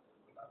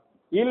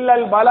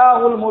இல்லல்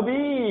பலாகுல்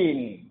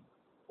முபீன்,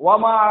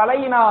 வமா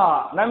அலைனா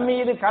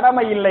நம்மீது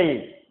கடமை இல்லை,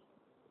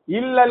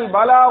 இல்லல்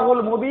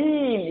பலாகுல்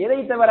முபீன் எதை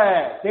தவிர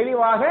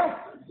தெளிவாக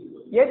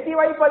எட்டி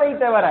வைப்பதை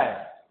தவிர.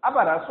 அப்ப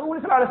ரசூல்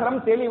ஸல்லல்லாஹு அலைஹி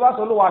வஸல்லம் தெளிவா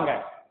சொல்லுவாங்க,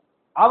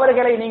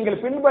 அவர்களை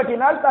நீங்கள்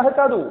பின்பற்றினால்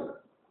தஹ்தது,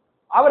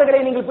 அவர்களை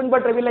நீங்கள்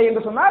பின்பற்றவில்லை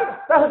என்று சொன்னால்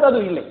தஹ்தது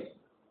இல்லை.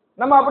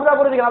 நம்ம அப்படிதான்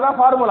புரிஞ்சுக்கணும், அதான்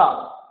ஃபார்முலா.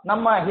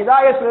 நம்ம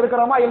ஹிதாயத்தில்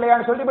இருக்கிறோமா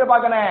இல்லையான்னு சொல்லி போய்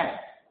பார்க்கணும்.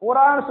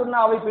 குர்ஆன்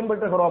சுன்னாவை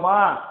பின்பற்றுகிறோமா,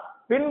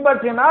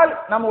 பின்பற்றினால்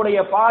நம்முடைய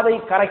பாதை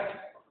கரெக்ட்,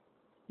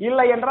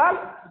 இல்லை என்றால்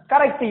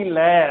கரெக்ட்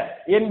இல்லை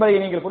என்பதை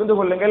நீங்கள் புரிந்து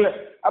கொள்ளுங்கள்.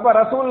 அப்ப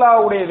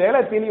ரசூலுல்லாஹ்வுடைய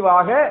வேலை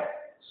தெளிவாக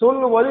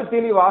சொல்லுவது,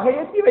 தெளிவாக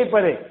எத்தி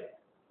வைப்பது.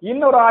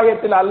 இன்னொரு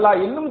ஆயத்தில் அல்லாஹ்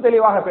இன்னும்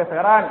தெளிவாக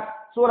பேசுகிறான்.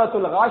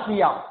 சூரத்துல்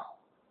காஷியா,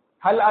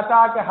 ஹல்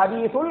அதாக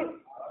ஹதீசுல்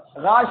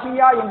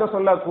காஷியா என்று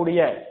சொல்லக்கூடிய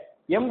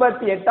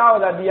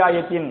 88வது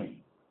அத்தியாயத்தின்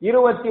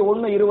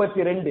 21,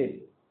 22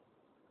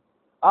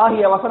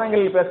 ஆகிய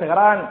வசனங்களில்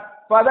பேசுகிறான்.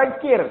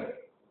 ஃபதக்கிர்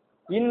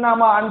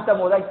இன்னமா அன்த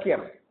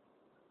முதக்கிர்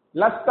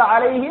லஸ்த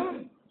அலைஹிம்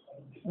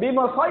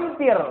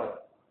பிமுஸைத்திர்.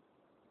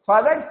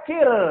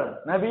 ஃபதக்கிர்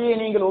நபியே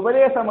நீங்கள்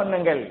உபதேசம்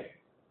பண்ணுங்கள்,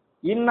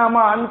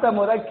 இன்னமா அன்த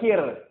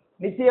முதக்கிர்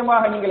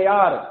நிச்சயமாக நீங்கள்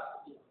யார்,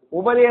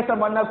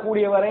 உபதேசம்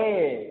பண்ணக்கூடியவரே,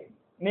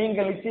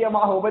 நீங்கள்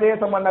நிச்சயமாக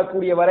உபதேசம்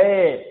பண்ணக்கூடியவரே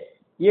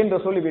என்று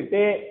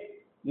சொல்லிவிட்டு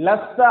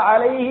லஸ்த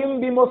அலைஹிம்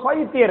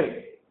பிமுஸைத்திர்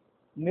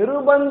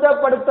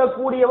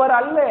நிர்பந்தப்படுத்தக்கூடியவர்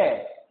அல்ல.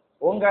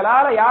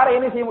 உங்களால யாரை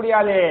என்ன செய்ய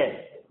முடியாது,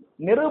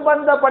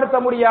 நிர்பந்தப்படுத்த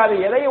முடியாது,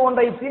 எதை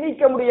ஒன்றை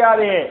திணிக்க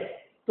முடியாது.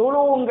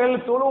 தொழுவுங்கள்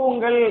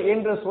தொழுவுங்கள்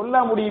என்று சொல்ல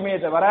முடியுமே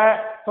தவிர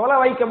தொலை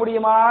வைக்க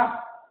முடியுமா?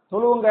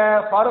 தொழுவுங்க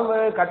பருவு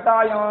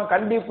கட்டாயம்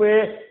கண்டிப்பு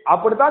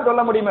அப்படித்தான்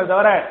சொல்ல முடியுமே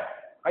தவிர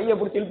கையை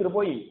பிடிச்சி இழுத்துட்டு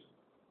போய்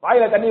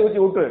வாயில தண்ணி ஊற்றி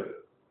விட்டு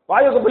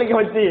வாயுக்கு குளிக்க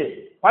வச்சு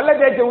பல்ல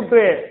தேய்ச்சி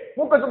விட்டு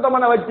மூக்க சுத்தம்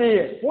பண்ண வச்சு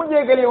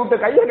மூஞ்சியை கழுவி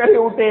விட்டு கையை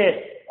கழுவி விட்டு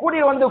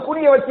குடிய வந்து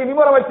குனிய வச்சு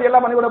நிமிர வச்சு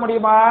எல்லாம் பண்ணிவிட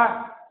முடியுமா?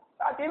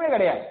 சாத்தியமே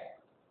கிடையாது.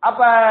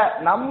 அப்ப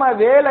நம்ம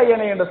வேலை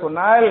என்ன என்று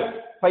சொன்னால்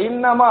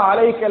இன்னமா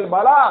அலைக்கல்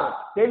பலா,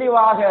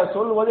 தெளிவாக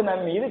சொல்வது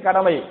நம் மீது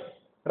கடமை.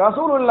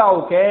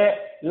 ரசூலுல்லாஹ்வுக்கு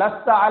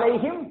லஸ்த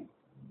அலைஹிம்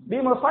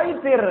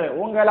பிமுஸைத்திர்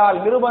உங்களால்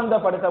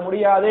நிர்பந்தப்படுத்த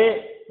முடியாது,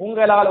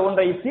 உங்களால்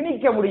ஒன்றை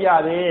திணிக்க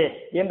முடியாது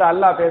என்று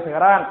அல்லாஹ்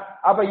பேசுகிறான்.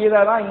 அப்ப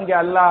இததான் இங்க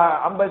அல்லாஹ்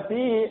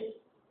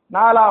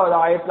 54வது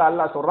ஆயத்துல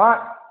அல்லாஹ் சொல்றான்.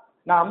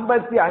 நான்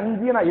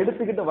 55 நான்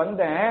எடுத்துக்கிட்டு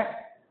வந்தேன்.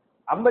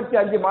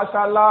 55 மாஷா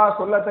அல்லாஹ்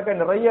சொல்லத்தக்க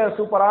நிறைய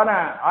சூப்பரான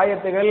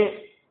ஆயத்துகள்,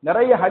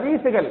 நிறைய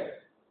ஹதீசுகள்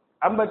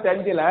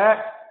 55ல.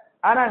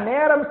 ஆனா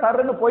நேரம்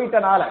சருன்னு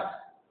போயிட்டனால,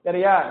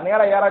 சரியா,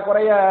 நேரம்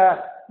ஏறக்குறைய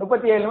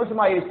 37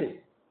 நிமிஷம் ஆயிடுச்சு.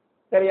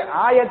 சரி,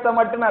 ஆயத்தை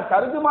மட்டும் நான்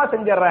தர்ஜுமா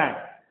செஞ்சிடறேன்,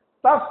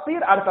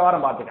 தஃப்சீர் அடுத்த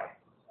வாரம் பார்த்துக்கிறேன்.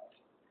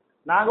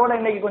 நான் கூட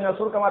இன்னைக்கு கொஞ்சம்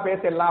சுருக்கமா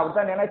பேசிடலாம்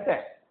அப்படித்தான்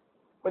நினைச்சேன்.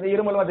 கொஞ்சம்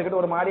இருமல்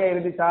வந்துக்கிட்டு ஒரு மாதிரியா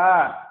இருந்துச்சா,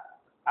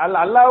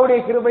 அல்லாஹ்வுடைய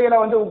கிருபையில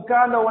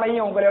உட்கார்ந்த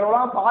உனையும்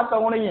உங்களெல்லாம் பார்த்த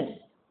உனையும்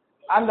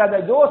அந்த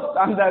ஜோஸ்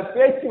அந்த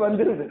பேச்சு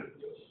வந்துருது.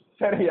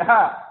 சரியா,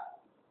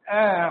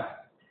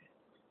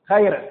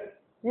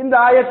 இந்த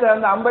ஆயத்தை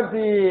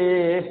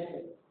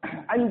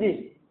 55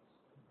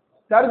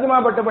 தர்ஜுமா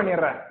பட்டு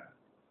பண்ணிடுறேன்.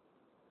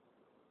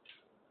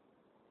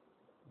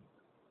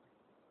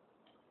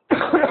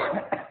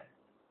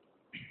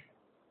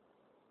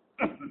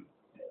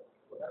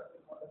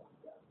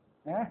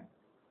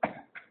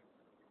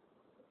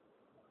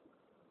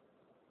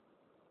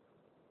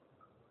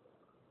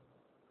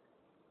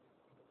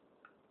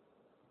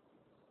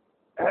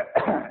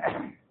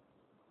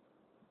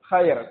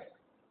 ஹைர்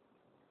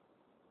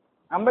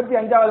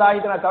 55வது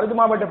ஆயத்தை நான்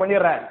தர்ஜுமா பட்டு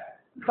பண்ணிடுறேன்.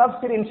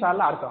 தஃப்சீர் இன்ஷா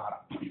அல்லாஹ் அடுத்த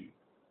வாரம்.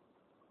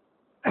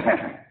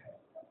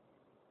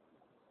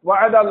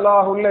 وعد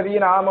الله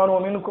الذين آمنوا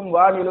منكم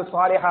وعملوا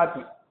الصالحات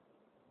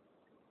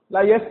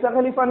لا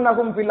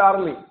يستخلفنهم في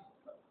الأرض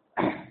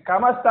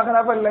كما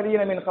استخلف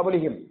الذين من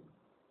قبلهم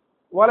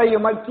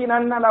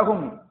وليمكنن لهم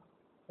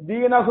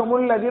دينهم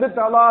الذي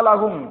ارتضى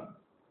لهم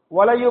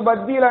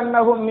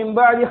وليبدلنهم من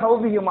بعد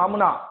خوفهم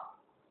أمنا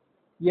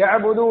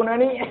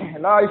يعبدونني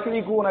لا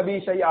يشركون بي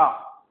شيئا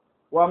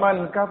ومن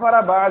كفر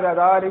بعد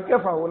ذلك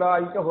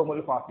فأولئك هم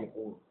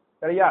الفاسقون.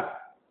 சரியா,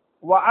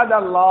 وعد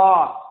الله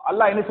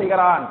அல்லாஹ் என்ன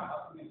செய்கிறான்,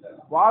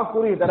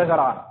 வாக்குறுதி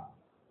தருகிறான்.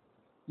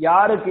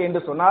 யாருக்கு என்று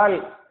சொன்னால்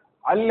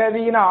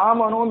அல்லதீன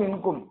ஆமனூ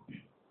மின்கும்,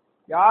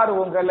 யார்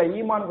உங்களை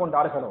ஈமான்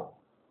கொண்டார்களோ,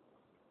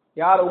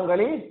 யார்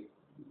உங்களில்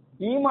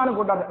ஈமான்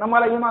கொண்டார்கள்.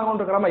 நம்மளால ஈமான்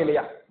கொண்டிருக்கிறோமா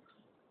இல்லையா?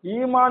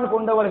 ஈமான்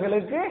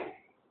கொண்டவர்களுக்கு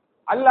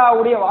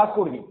அல்லாஹ்வுடைய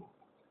வாக்குறுதி,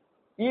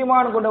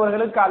 ஈமான்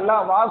கொண்டவர்களுக்கு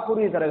அல்லாஹ்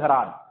வாக்குறுதி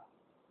தருகிறான்.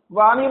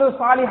 வஅமிலு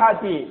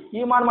சாலிஹாத்தி,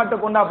 ஈமான்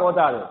மட்டும் கொண்டா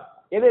போதாது,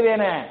 எது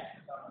வேணும்,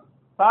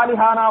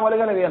 சாலிஹான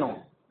அமல்கள் வேணும்.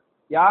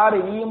 யார்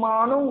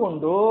ஈமானும்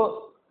கொண்டு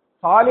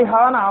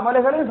சாலிஹான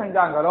அமல்களையும்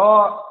செஞ்சாங்களோ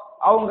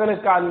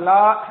அவங்களுக்கு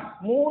அல்லாஹ்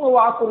 3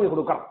 வாக்குறுதி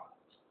கொடுக்கிறான்.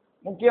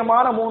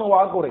 முக்கியமான 3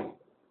 வாக்குறுதி.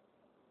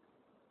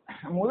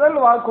 முதல்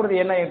வாக்குறுதி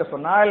என்ன என்று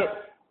சொன்னால்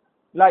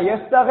லா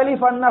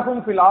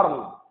யஸ்தக்லிஃபன்னஹும் ஃபில்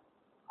அர்த்,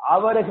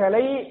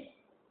 அவர்களை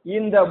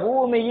இந்த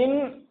பூமியின்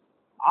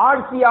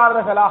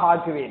ஆட்சியாளர்களாக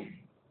ஆக்குவேன்.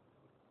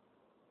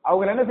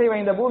 அவங்க என்ன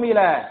செய்வேன், இந்த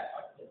பூமியில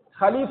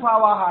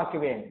ஹலீஃபாவாக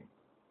ஆக்குவேன்.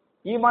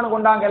 ஈமான்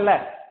கொண்டாங்கல்ல,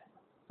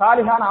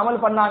 சாலிஹான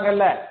அமல்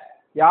பண்ணாங்கல்ல,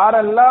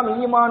 யாரெல்லாம்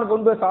ஈமான்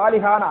கொண்டு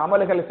சாலிஹான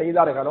அமல்கள்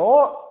செய்தார்களோ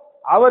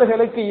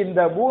அவர்களுக்கு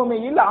இந்த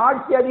பூமியில்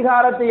ஆட்சி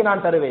அதிகாரத்தை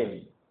நான் தருவேன்.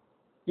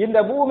 இந்த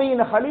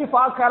பூமியின்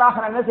ஹலீஃபாக்களாக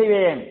நான் என்ன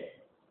செய்வேன்,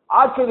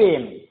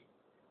 ஆக்குவேன்.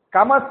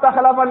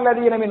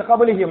 கமஸ்தஹலவல்லதீன மின்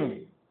கப்லிஹிம்,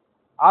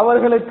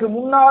 அவர்களுக்கு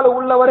முன்னால்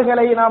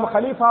உள்ளவர்களை நாம்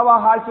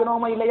ஹலீஃபாவாக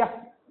ஆக்கினோமா இல்லையா?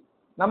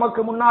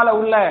 நமக்கு முன்னால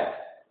உள்ள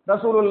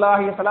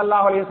ரசூலுல்லாஹி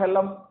ஸல்லல்லாஹு அலைஹி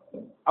வஸல்லம்,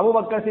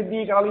 அபூபக்கர்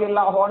சித்திக்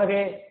ரலியல்லாஹு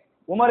அன்ஹு,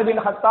 உமர்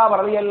பின் ஹத்தாப்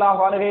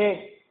ரலியல்லாஹு அன்ஹு,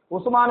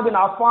 உஸ்மான் பின்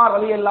அஃபான்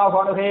ரலியல்லாஹு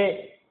அன்ஹு,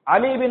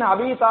 அலி பின்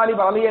அபி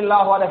தாலிப்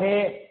ரலியல்லாஹு அன்ஹு,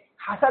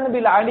 ஹசன்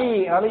பின் அலி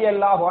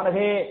ரலியல்லாஹு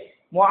அன்ஹு,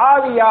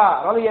 முஆவியா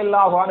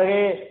ரலியல்லாஹு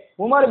அன்ஹு,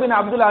 உமர் பின்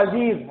அப்துல்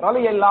அசீஸ்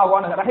ரலியல்லாஹு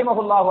அன்ஹு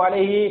ரஹிமஹுல்லாஹு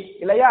அலைஹி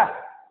இல்லையா?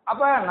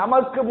 அப்ப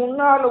நமக்கு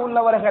முன்னால்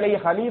உள்ளவர்களை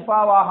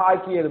ஹலீஃபாவாக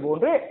ஆக்கியது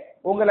போன்று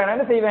உங்களை நான்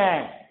என்ன செய்வேன்,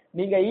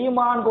 நீங்க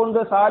ஈமான் கொண்டு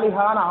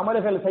சாலிஹான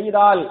அமல்கள்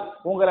செய்தால்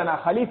உங்களை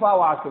நான்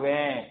ஹலீஃபாவா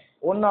ஆக்குவேன்.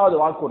 1வது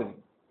வாக்குறுதி.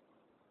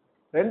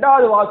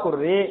 2வது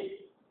வாக்குறுதி,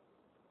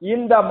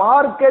 இந்த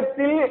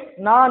மார்க்கத்தில்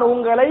நான்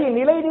உங்களை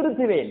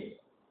நிலைநிறுத்துவேன்.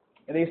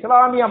 இந்த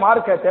இஸ்லாமிய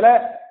மார்க்கத்தில்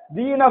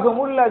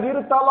தீனகுமுல்ல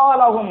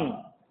விருத்தலாலகும்,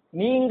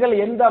 நீங்கள்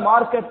எந்த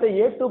மார்க்கத்தை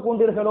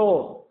ஏற்றுக்கொண்டீர்களோ,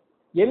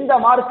 எந்த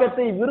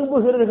மார்க்கத்தை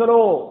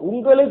விரும்புகிறீர்களோ,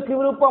 உங்களுக்கு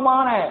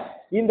விருப்பமான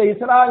இந்த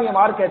இஸ்லாமிய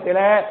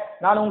மார்க்கத்தில்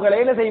நான் உங்களை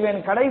என்ன செய்வேன்,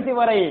 கடைசி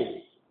வரை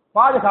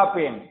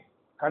பாதுகாப்பேன்.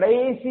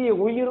 கடைசி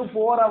உயிர்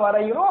போற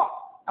வரையிலும்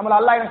நம்மள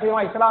அல்லாஹ் என்ன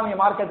செய்வான், இஸ்லாமிய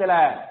மார்க்கத்தில்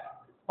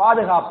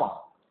பாதுகாப்பான்.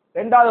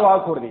 2வது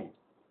வாக்குறுதி.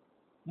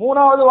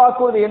 3வது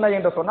வாக்குறுதி என்ன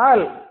என்று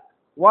சொன்னால்,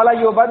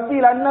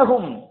 வலயுபத்தில்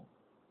அன்னகும்,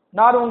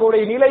 நான்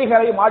உங்களுடைய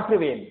நிலைகளை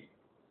மாற்றுவேன்.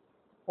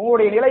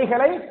 உங்களுடைய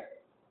நிலைகளை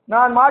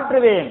நான்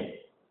மாற்றுவேன்.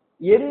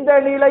 எந்த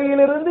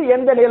நிலையிலிருந்து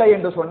எந்த நிலை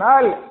என்று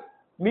சொன்னால்,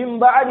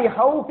 மிம்பஅதி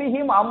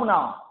ஹௌஃபிஹிம் அம்னா,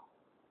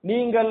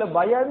 நீங்கள்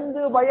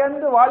பயந்து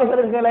பயந்து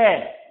வாழ்கிறீர்களே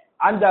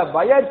அந்த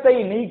பயத்தை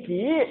நீக்கி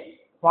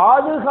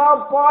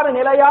பாதுகாப்பான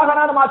நிலையாக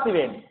நான்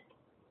மாற்றுவேன்.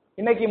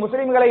 இன்னைக்கு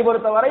முஸ்லிம்களை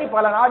பொறுத்தவரை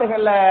பல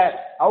நாடுகள்ல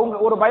அவங்க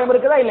ஒரு பயம்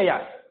இருக்குதா இல்லையா?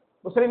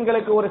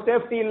 முஸ்லிம்களுக்கு ஒரு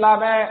சேஃப்டி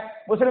இல்லாம,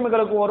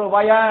 முஸ்லிம்களுக்கு ஒரு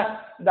பயம்.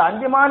 இந்த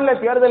 5 மாநில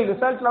தேர்தல்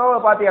ரிசல்ட்ல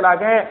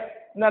பாத்தீங்களாக,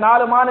 இந்த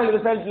 4 மாநில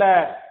ரிசல்ட்ல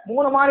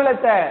 3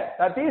 மாநிலத்தை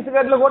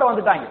சத்தீஸ்கர்ல கூட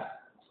வந்துட்டாங்க.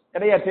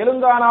 நிறைய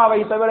தெலுங்கானாவை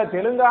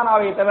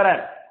தவிர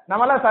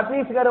நம்மளாம்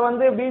சத்தீஸ்கர்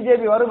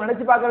பிஜேபி வரும்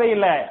நினைச்சு பார்க்கவே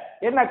இல்லை.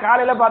 என்ன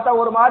காலையில பார்த்தா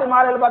ஒரு மாதிரி,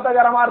 மாலையில பார்த்தா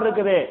வேற மாதிரி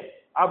இருக்குது.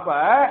 அப்ப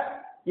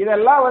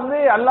இதெல்லாம்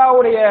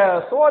அல்லாஹ்வுடைய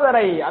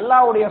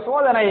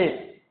சோதனை.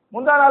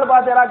 முந்தா நாள்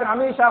பார்த்தா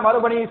அமித்ஷா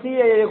மறுபடியும்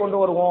சிஏஏ கொண்டு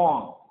வருவோம்,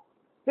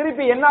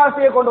 திருப்பி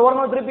என்ஆர்சியை கொண்டு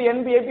வரணும், திருப்பி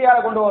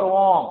என்பிஏபிஆர் கொண்டு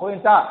வருவோம்,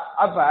 புரியுதா?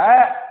 அப்ப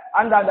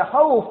அந்த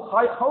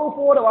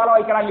ஹவுஃபோடு வாழ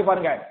வைக்கிறாங்க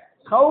பாருங்க,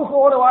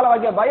 ஹவுஃபோடு வாழ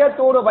வைக்க,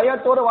 பயத்தோடு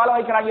வாழ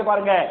வைக்கிறாங்க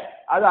பாருங்க.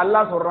 அது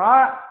அல்லாஹ்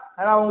சொல்றான்,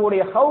 நான்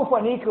உங்களுடைய ஹவுஃபை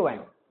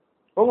நீக்குவேன்,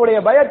 உங்களுடைய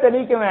பயத்தை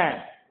நீக்குவேன்,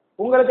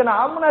 உங்களுக்கு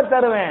நான் அம்ன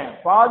தருவேன்,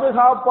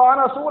 பாதுகாப்பான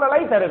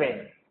சூழலை தருவேன்.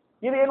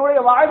 இது என்னுடைய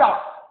வாய்தா,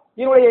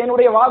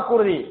 என்னுடைய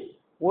வாக்குறுதி.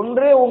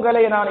 ஒன்று,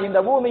 உங்களை நான் இந்த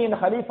பூமியின்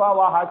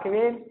ஹலீஃபாவாக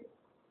ஆக்குவேன்.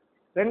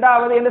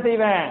 2வது என்ன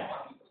செய்வேன்,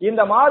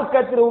 இந்த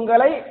மார்க்கத்தில்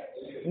உங்களை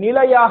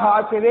நிலையாக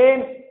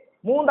ஆக்குவேன்.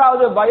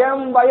 3வது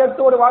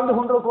பயத்தோடு வாழ்ந்து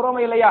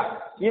கொண்டிருக்கிறோம் இல்லையா,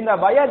 இந்த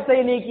பயத்தை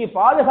நீக்கி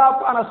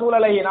பாதுகாப்பான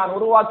சூழலை நான்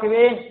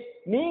உருவாக்குவேன்.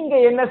 நீங்க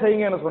என்ன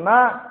செய்யுங்கன்னு சொன்னா,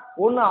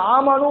 ஒன்னு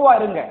ஆமனுவா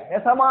இருங்க,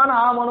 நெசமான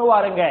ஆமனுவா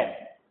இருங்க.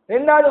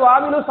 2வது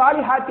வாமிலு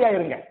சாலிஹாத்தியா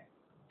இருங்க.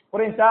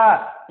 புரியுதா?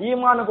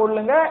 ஈமான்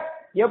கொள்ளுங்க,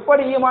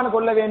 எப்படி ஈமான்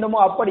கொள்ள வேண்டுமோ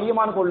அப்படி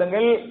ஈமான்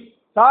கொள்ளுங்கள்.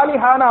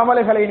 சாலிஹான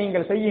அமல்களை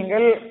நீங்கள்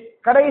செய்யுங்கள்.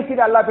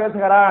 கடைசியில் அல்லாஹ்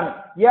பேசுகிறான்,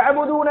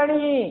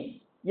 யஅபுதூனனி,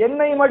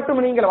 என்னை மட்டும்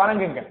நீங்கள்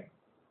வணங்குங்கள்.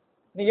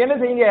 நீங்க என்ன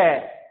செய்யுங்க,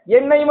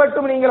 என்னை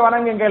மட்டும் நீங்கள்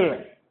வணங்குங்கள்.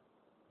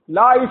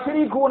 லா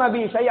யுஷ்ரிகூன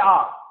பி ஷைஆ,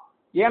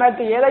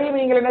 எனக்கு எதையும்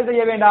நீங்கள் என்ன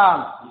செய்ய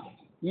வேண்டாம்,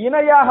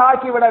 இணையாக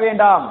ஆக்கிவிட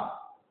வேண்டாம்.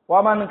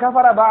 வமன்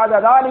கஃபர பஅத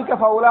ذلك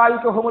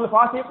فاولئك هم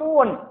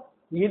الفاسقون,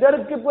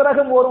 இதற்கு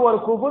பிறகும் ஒருவர்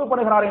குஃப்ர்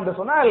பண்ணுகிறார் என்று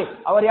சொன்னால்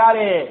அவர்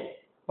யாரே,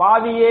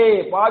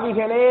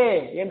 பாவிகளே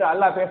என்று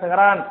அல்லாஹ்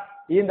பேசுகிறான்.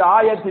 இந்த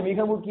ஆயத்து மிக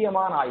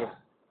முக்கியமான ஆயத்து.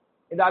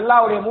 இந்த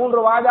அல்லாஹ்வுடைய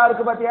 3 வாதா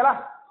இருக்கு பாத்தீங்களா,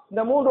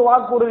 இந்த 3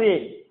 வாக்குறுதி,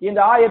 இந்த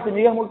ஆயத்து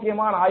மிக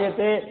முக்கியமான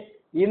ஆயத்து.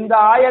 இந்த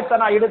ஆயத்தை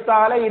நான்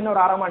எடுத்தாலே இன்னொரு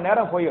அரை மணி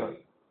நேரம் போயிடும்.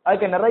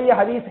 அதுக்கு நிறைய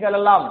ஹதீஸ்கள்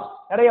எல்லாம்,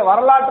 நிறைய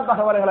வரலாற்று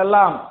தகவல்கள்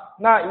எல்லாம்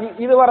நான்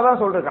இதுவரை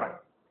தான் சொல்லிருக்கிறேன்.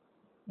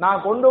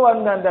 நான் கொண்டு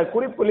வந்த அந்த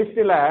குறிப்பு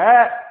லிஸ்ட்ல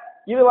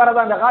இதுவரை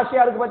தான், அந்த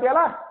காஷியா இருக்கு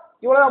பாத்தியாலா,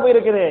 இவ்வளவுதான்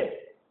போயிருக்குது.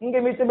 இங்க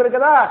மிச்சம்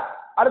இருக்குதா,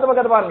 அடுத்த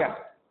பக்கத்தை பாருங்க.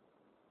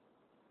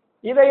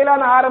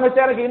 இதையெல்லாம் நான்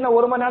ஆரம்பிச்சா எனக்கு இன்னும்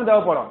 1 மணி நேரம்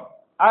தேவைப்படும்.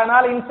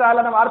 அதனால இன்ஷா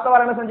அல்லாஹ் நம்ம அடுத்த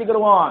வாரம் என்ன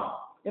செஞ்சுக்கிறோம்,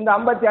 இந்த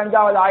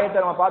 55வது ஆயத்தை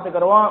நம்ம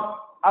பார்த்துக்கிறோம்.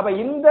 அப்ப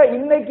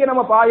இன்னைக்கு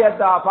நம்ம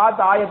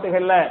பார்த்த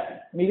ஆயத்துகள்ல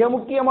மிக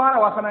முக்கியமான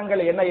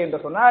வசனங்கள் என்ன என்று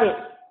சொன்னால்,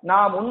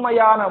 நாம்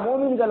உண்மையான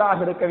மூமின்களாக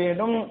இருக்க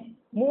வேண்டும்.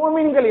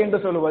 மூமின்கள் என்று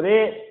சொல்லுவது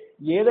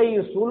எதை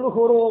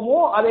சொல்லுகிறோமோ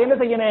அதை என்ன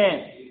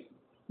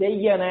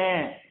செய்யணும்.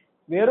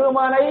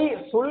 வெறுமனை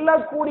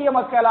சொல்லக்கூடிய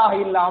மக்களாக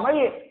இல்லாமல்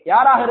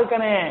யாராக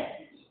இருக்கணும்,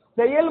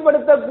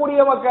 செயல்படுத்தக்கூடிய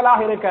மக்களாக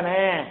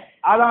இருக்கணும்.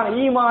 அதான்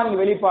ஈமானின்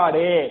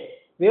வெளிப்பாடு.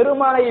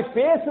 வெறுமனை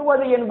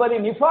பேசுவது என்பது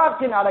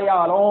நிஃபாக்கின்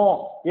அடையாளம்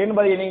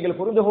என்பதை நீங்கள்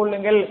புரிந்து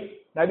கொள்ளுங்கள்.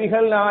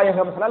 நபிகள்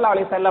நாயகம் ஸல்லல்லாஹு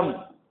அலைஹி வஸல்லம்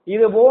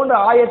இது போன்ற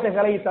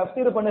ஆயத்துகளை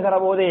தஃப்சீர் பண்ணுகிற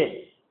போது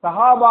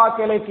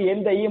சஹாபாக்களுக்கு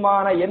எந்த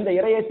ஈமானை, எந்த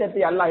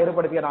இறையச்சத்தை அல்லாஹ்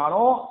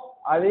ஏற்படுத்தினானோ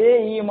அதே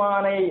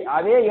ஈமானை,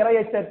 அதே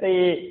இறையச்சத்தை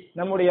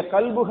நம்முடைய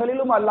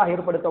கல்புகளிலும் அல்லாஹ்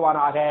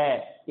ஏற்படுத்துவானாக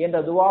என்ற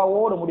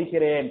துஆவோடு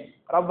முடிக்கிறேன்.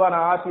 ரப்பனா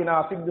ஆத்தினா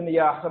ஃபித்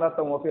துன்யா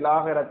ஹஸனத்தன் வ ஃபில்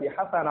ஆகிரத்தி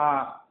ஹஸனா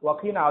வ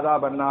கினா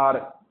அஸாபன்னார்.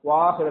 வ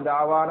ஆகிரு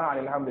தஅவானா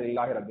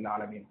அல்ஹம்துலில்லாஹி ரப்பில்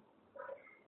ஆலமீன்.